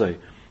therefore,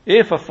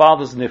 if a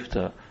father's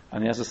nifter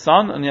and he has a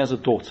son and he has a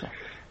daughter,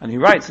 and he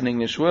writes an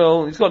English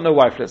will, he's got no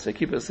wife, let's say,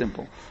 keep it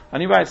simple,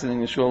 and he writes an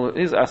English will,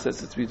 his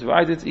assets are to be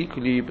divided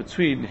equally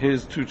between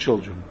his two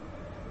children,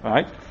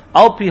 right?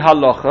 Al pi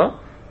halacha,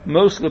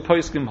 most of the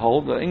poskim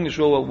hold that English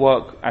will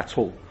work at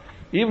all.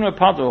 Even if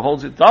Pado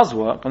holds it does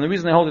work, and the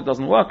reason they hold it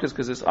doesn't work is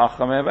because it's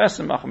Acham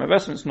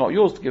Evesim, it's not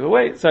yours to give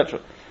away,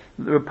 etc.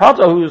 The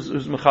Pado who's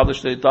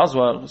Mechadish that it does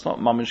work, it's not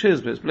Mamish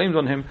his, but it's blamed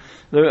on him,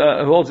 who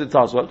holds it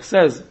does work,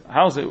 says,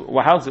 how does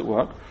it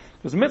work?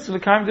 Because mitzvah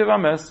l'kayim divrei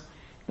hames,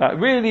 that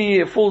really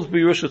it falls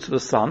b'yerusha to the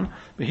son,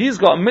 but he's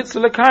got a mitzvah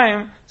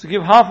l'kayim to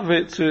give half of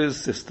it to his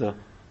sister.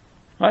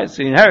 Right?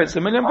 So he inherits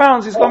 £1 million,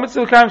 he's got a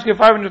mitzvah l'kayim to give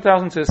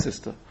 500,000 to his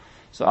sister.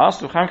 So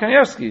asked Chaim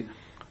Kanievsky,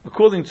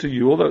 according to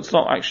you, although it's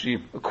not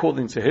actually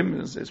according to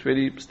him, it's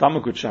really stam a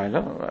good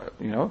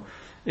shaila,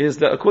 is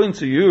that according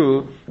to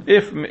you,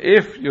 if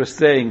you're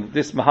saying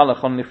this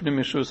mahalach on lifnim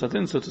mishur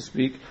sadin, so to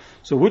speak,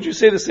 so would you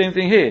say the same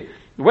thing here?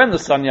 When the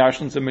son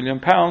yarshans £1 million,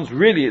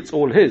 really it's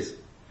all his.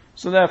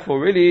 So therefore,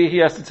 really, he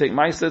has to take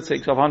Meiser,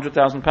 take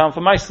 £100,000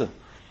 for Meiser.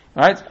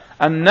 Right?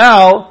 And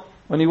now,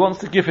 when he wants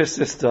to give his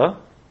sister,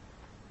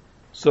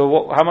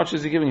 so how much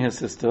is he giving his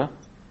sister?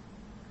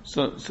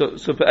 So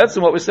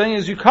Be'etzim, what we're saying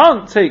is you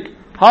can't take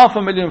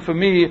 $500,000 for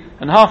me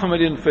and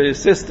 $500,000 for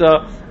his sister,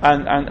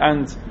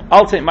 and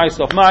I'll take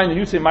myself mine and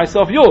you take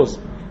myself yours.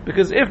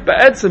 Because if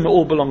Be'etzim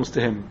all belongs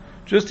to him,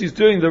 just he's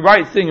doing the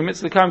right thing in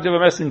mitzvah l'kayim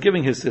divrei hames and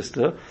giving his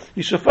sister,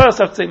 he should first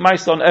have to take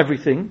Meiser on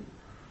everything,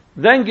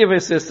 then give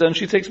his sister, and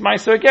she takes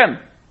Meiser again.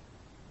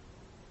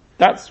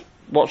 That's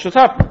what should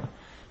happen.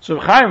 So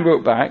Chaim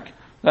wrote back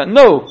that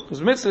no,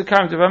 because mitzvah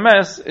l'kayim divrei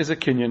hames is a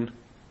kinyan,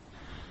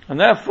 and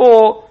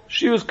therefore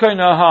she was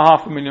koina her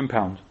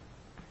 £500,000.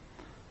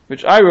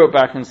 Which I wrote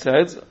back and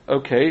said,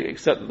 okay,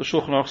 except that the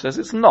Shulchan Aruch says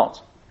it's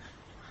not.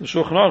 The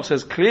Shulchan Aruch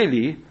says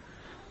clearly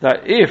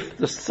that if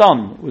the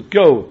son would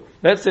go,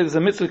 let's say there's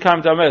a mitzvah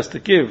l'kayim divrei hames to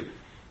give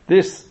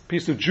this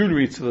piece of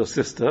jewelry to the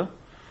sister,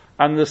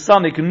 and the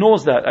son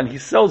ignores that and he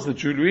sells the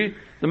jewelry,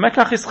 the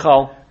mekach is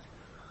chal,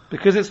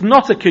 because it's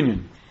not a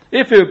kinyan.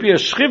 If it would be a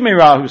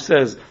shchimera who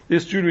says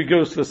this jewelry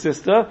goes to the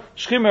sister,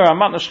 shchimera,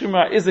 matna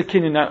shchimera is a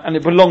kinyan and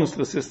it belongs to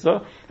the sister,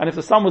 and if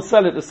the son would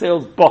sell it, the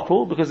sale's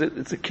bottle because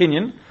it's a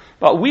kinyan.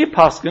 But we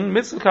paskin,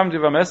 mitzvah l'kayim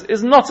divrei hames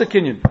is not a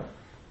kinyan.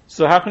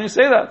 So how can you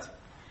say that?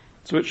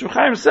 So which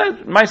Chaim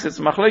said, Ma'aseh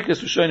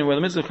machlekes Rishonim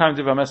whether mitzvah l'kayim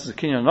divrei hames is a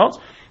kinyan or not,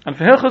 and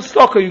for hilchos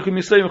stokah you can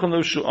be saying on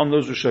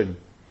those Rishonim.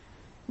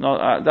 No,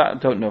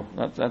 that don't know.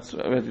 That's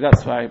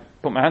why I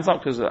put my hands up,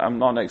 because I'm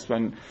not an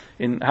expert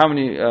in how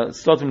many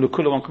stodim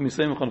l'kula one can be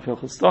saying on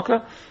hilchos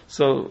stokah,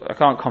 so I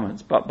can't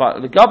comment. But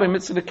the gabe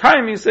mitzvah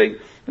l'kayim, you say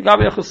the gabe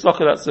hilchos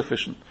stokah, that's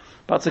sufficient.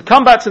 But to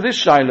come back to this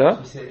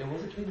shaila,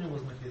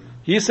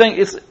 he's saying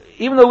it's,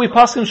 even though we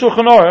pass in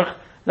Shulchan Aruch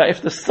that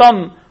if the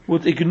son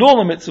would ignore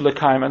the mitzvah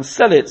l'kayim and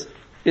sell it,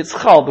 it's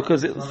chal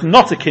because it's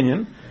not a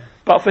kinyan.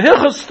 But for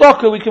hilchos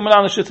stokah, we can rely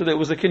on the shita that it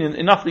was a kinyan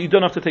enough that you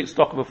don't have to take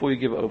stokah before you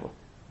give it over.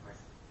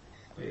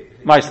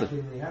 Meister.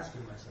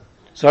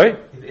 Sorry?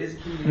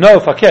 No,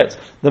 faket.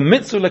 The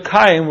mitzvah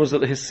l'kayim was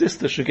that his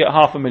sister should get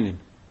 $500,000.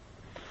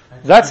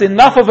 That's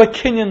enough of a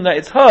kinyan that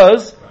it's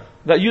hers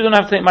that you don't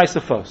have to take Meister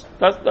first.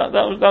 That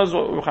was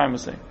what Ruchaim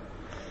was saying.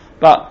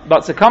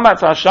 But to come back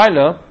to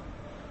Ashayla,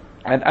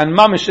 and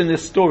mamish in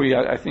this story,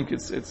 I think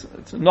it's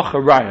noch a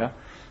raya,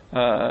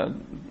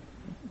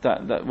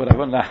 that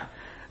whatever. Nah,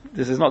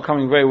 this is not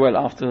coming very well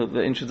after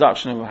the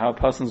introduction of how a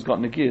person's got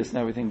Negious and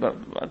everything. But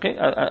okay,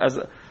 as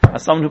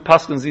someone who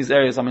paskins these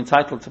areas, I'm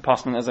entitled to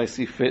paskin as I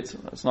see fit.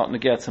 It's not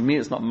Negiah to me.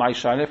 It's not my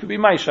shayla. If it would be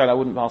my shayla, I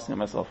wouldn't paskin it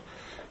myself.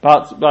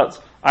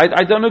 But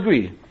I don't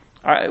agree.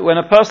 When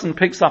a person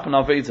picks up an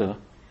aveda,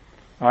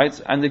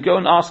 right, and they go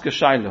and ask a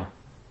shayla,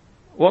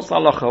 what's the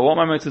halacha? What am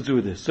I meant to do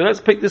with this? So let's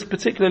pick this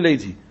particular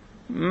lady.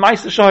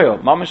 Ma'aseh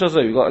Shahaya, Mamash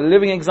Hazeh. We've got a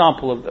living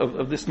example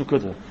of this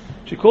nukuda.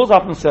 She calls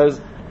up and says,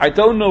 I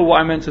don't know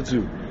what I'm meant to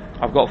do.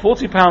 I've got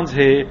 £40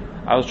 here.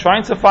 I was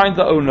trying to find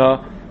the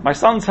owner. My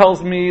son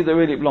tells me that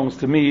really it belongs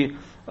to me,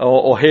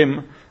 or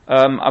him.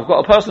 I've got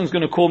a person who's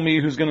going to call me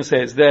who's going to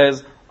say it's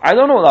theirs. I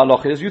don't know what that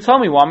halacha is. You tell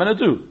me what I'm going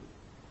to do.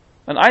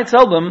 And I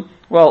tell them,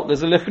 well,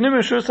 there's a lefnim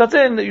mishur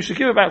satin that you should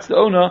give it back to the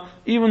owner,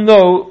 even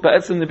though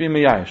be'etzim they be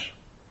miyayish.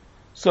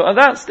 So at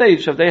that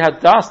stage, have they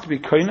had das to be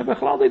koina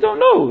b'chalal? They don't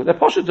know. Their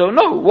poshet don't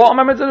know. What am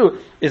I meant to do?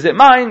 Is it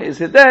mine?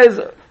 Is it theirs?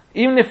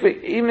 Even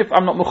if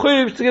I'm not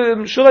mechuyev to give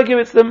them, should I give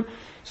it to them?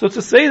 So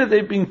to say that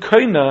they've been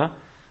koina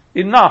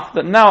enough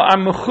that now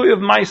I'm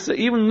mechuyev ma'aser,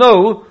 even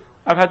though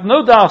I've had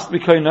no das to be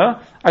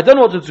koina, I don't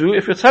know what to do.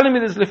 If you're telling me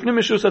there's lifnim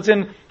mishur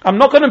satin, I'm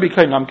not going to be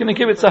koina. I'm going to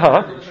give it to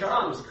her. The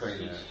child was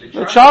koina.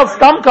 The child's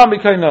stam can't be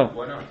koina.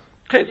 Why not?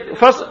 Okay,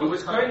 first, he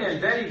was koina,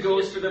 and then he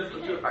goes to the.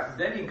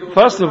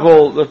 First of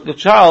all, the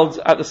child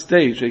at the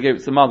stage where he gave it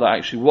to the mother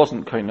actually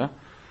wasn't koina,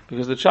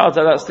 because the child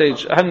at that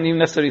stage hadn't even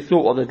necessarily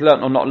thought what they'd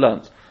learnt or not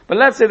learnt. But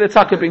let's say they're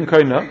taka bin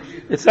koina,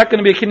 it's not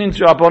going to be a kinyan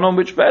to Rabbanon,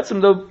 which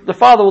the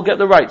father will get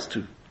the rights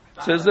to.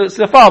 So it's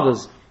the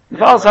fathers. The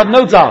fathers had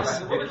no das.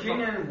 The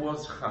kinyan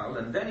was chal,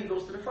 and then he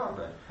goes to the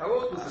father. How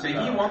old was he?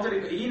 So he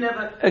wanted. He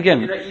never.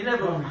 Again, he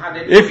never had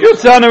any. If you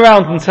turn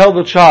around and tell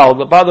the child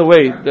that, by the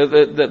way,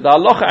 the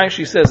halacha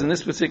actually says in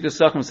this particular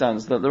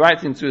circumstance that the right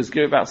thing to do is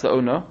give it back to the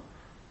owner,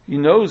 he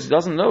knows, he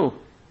doesn't know.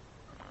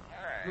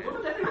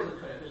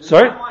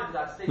 Sorry?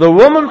 The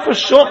woman for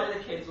sure.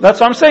 That's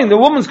what I'm saying. The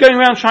woman's going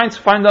around trying to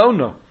find the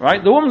owner,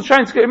 right? The woman's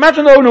trying to.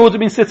 Imagine the owner would have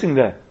been sitting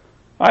there,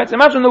 right?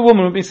 Imagine the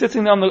woman would have been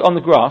sitting there on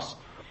the grass,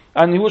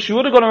 and she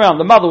would have gone around.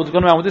 The mother would have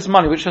gone around with this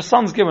money which her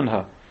son's given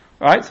her,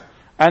 right?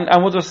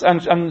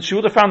 And she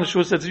would have found that she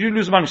would have said, "Did you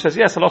lose money?" She says,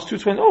 "Yes, I lost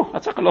 220. Oh, I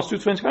lost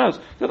 220 pounds."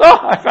 She said, "Oh,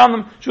 I found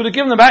them." She would have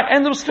given them back.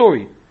 End of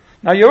story.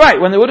 Now you're right.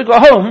 When they would have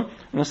got home,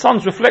 and the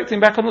son's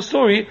reflecting back on the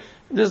story,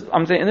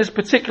 I'm saying in this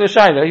particular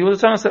shaila, he would have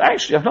turned and said,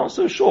 "Actually, I'm not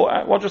so sure.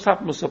 What just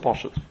happened was so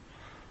poshut."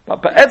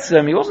 But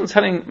Etzem, he wasn't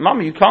telling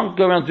Mummy, "You can't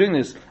go around doing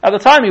this." At the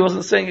time, he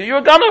wasn't saying, "You're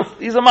a gunner.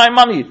 These are my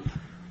money."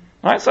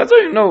 Right? So I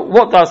don't know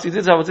what das he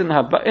did have or didn't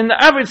have. But in the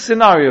average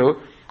scenario,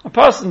 a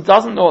person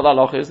doesn't know what that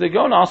halacha is. They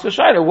go and ask for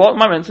shaila. What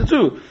am I meant to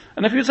do?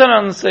 And if you turn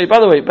around and say, "By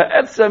the way, but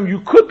Etzem, you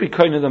could be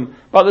koine them,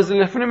 but there's a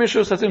lefinim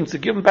issue says him to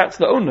give them back to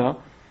the owner."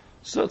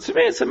 So to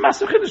me, it's a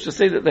massive chiddush to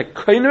say that they're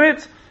koine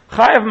it,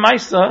 chayav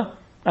ma'isa,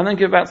 and then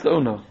give it back to the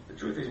owner. The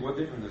truth is, what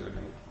difference does it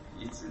make?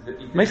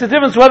 It makes a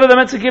difference whether they're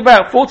meant to give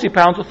out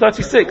 £40 or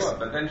 36.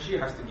 But then she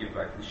has to give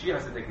back. She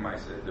has to take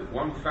Maisa. The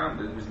one who found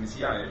it was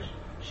Metzia.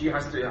 She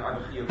has to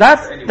have a chiyuv.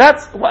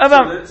 That's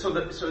whatever. So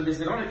there's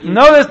not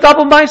no, there's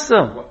double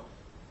Maisa.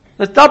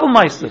 There's double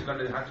Maisa. She's going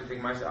to have to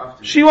take Maisa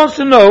after. She wants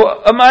to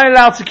know: am I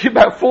allowed to give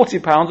out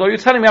 £40, or are you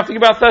telling me I have to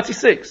give out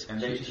 36?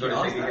 And then she's going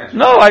to take again.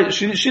 No,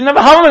 she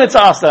never had a minute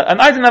to ask that,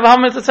 and I didn't have a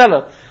minute to tell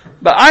her.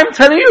 But I'm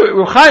telling you,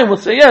 Reb Chaim would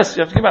say yes.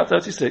 You have to give out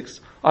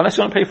 36, unless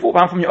you want to pay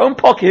 £4 from your own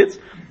pocket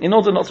in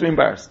order not to be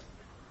embarrassed.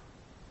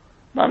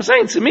 But I'm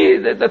saying, to me,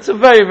 that's a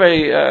very,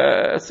 very,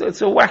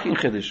 it's a whacking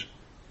chiddush.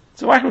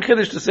 It's a whacking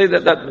chiddush to say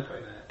that,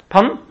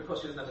 pardon?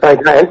 Sorry,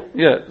 Dan.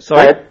 Yeah,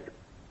 sorry.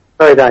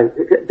 Sorry, Dan.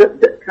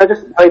 Can I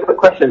just, very quick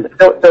question?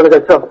 Don't go would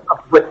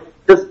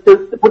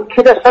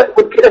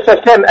Kiddush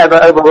Hashem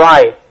ever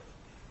override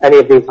any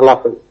of these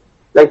halachas?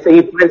 Like, say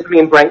he finds me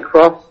in Brent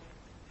Cross?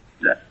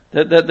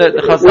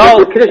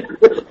 Chazal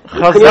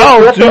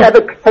do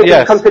ever take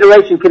into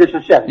consideration Kiddush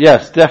Hashem?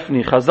 Yes,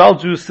 definitely.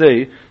 Chazal do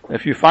say,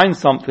 if you find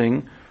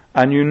something,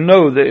 and you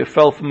know that it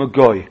fell from a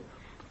goy,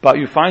 but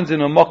you find it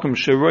in a mokum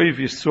sheroiv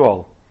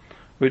Yisrael,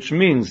 which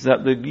means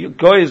that the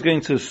goy is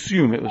going to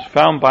assume it was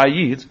found by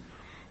Yid,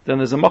 then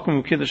there's a mokum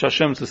of Kiddush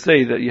Hashem to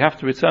say that you have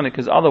to return it,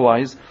 because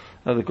otherwise,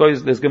 the goy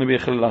there's going to be a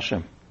chilul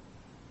Hashem.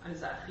 And is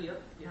that chiyuv?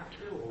 You have to,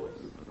 or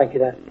thank you,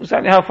 Dan.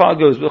 Exactly how far it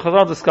goes, but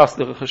Chazal discussed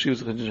the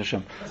chashivus of Kiddush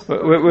Hashem.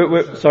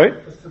 Sorry?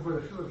 That's the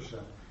word of Kiddush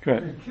Hashem.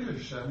 Correct. In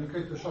Kiddush Hashem, you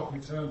go to the shop,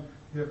 you turn,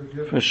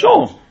 for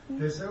sure.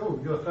 They say, "Oh,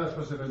 you're the first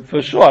person."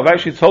 For sure, I've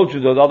actually told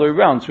you the other way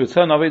around. To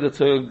return Aveda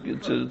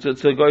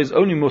to a guy is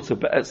only mutter,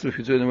 but if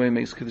you do it in a way it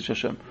makes Kiddush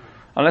Hashem.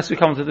 Unless we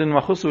come to Din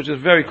Machusa, which is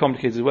very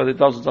complicated, whether it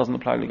does or doesn't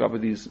apply to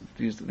these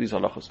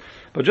halachas.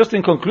 But just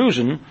in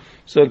conclusion,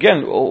 so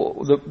again,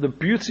 the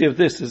beauty of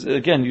this is,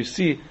 again, you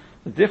see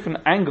the different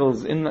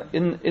angles in the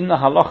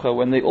halacha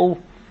when they all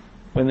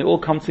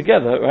come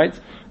together, right?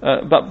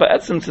 But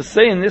etzem to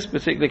say in this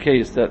particular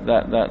case that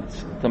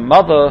the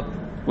mother,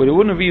 well, it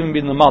wouldn't have even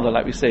been the mother,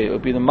 like we say, it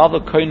would be the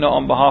mother koina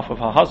on behalf of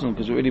her husband,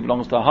 because it really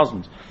belongs to her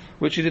husband,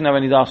 which she didn't have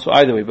any das for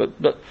either way.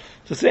 But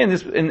to say in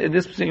this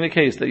particular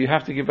case that you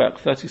have to give back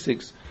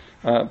 36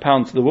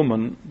 pounds to the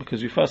woman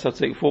because you first have to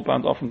take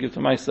 £4 off and give to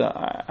Maisa,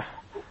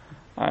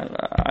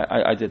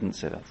 I didn't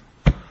say that.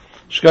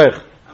 Shkoich.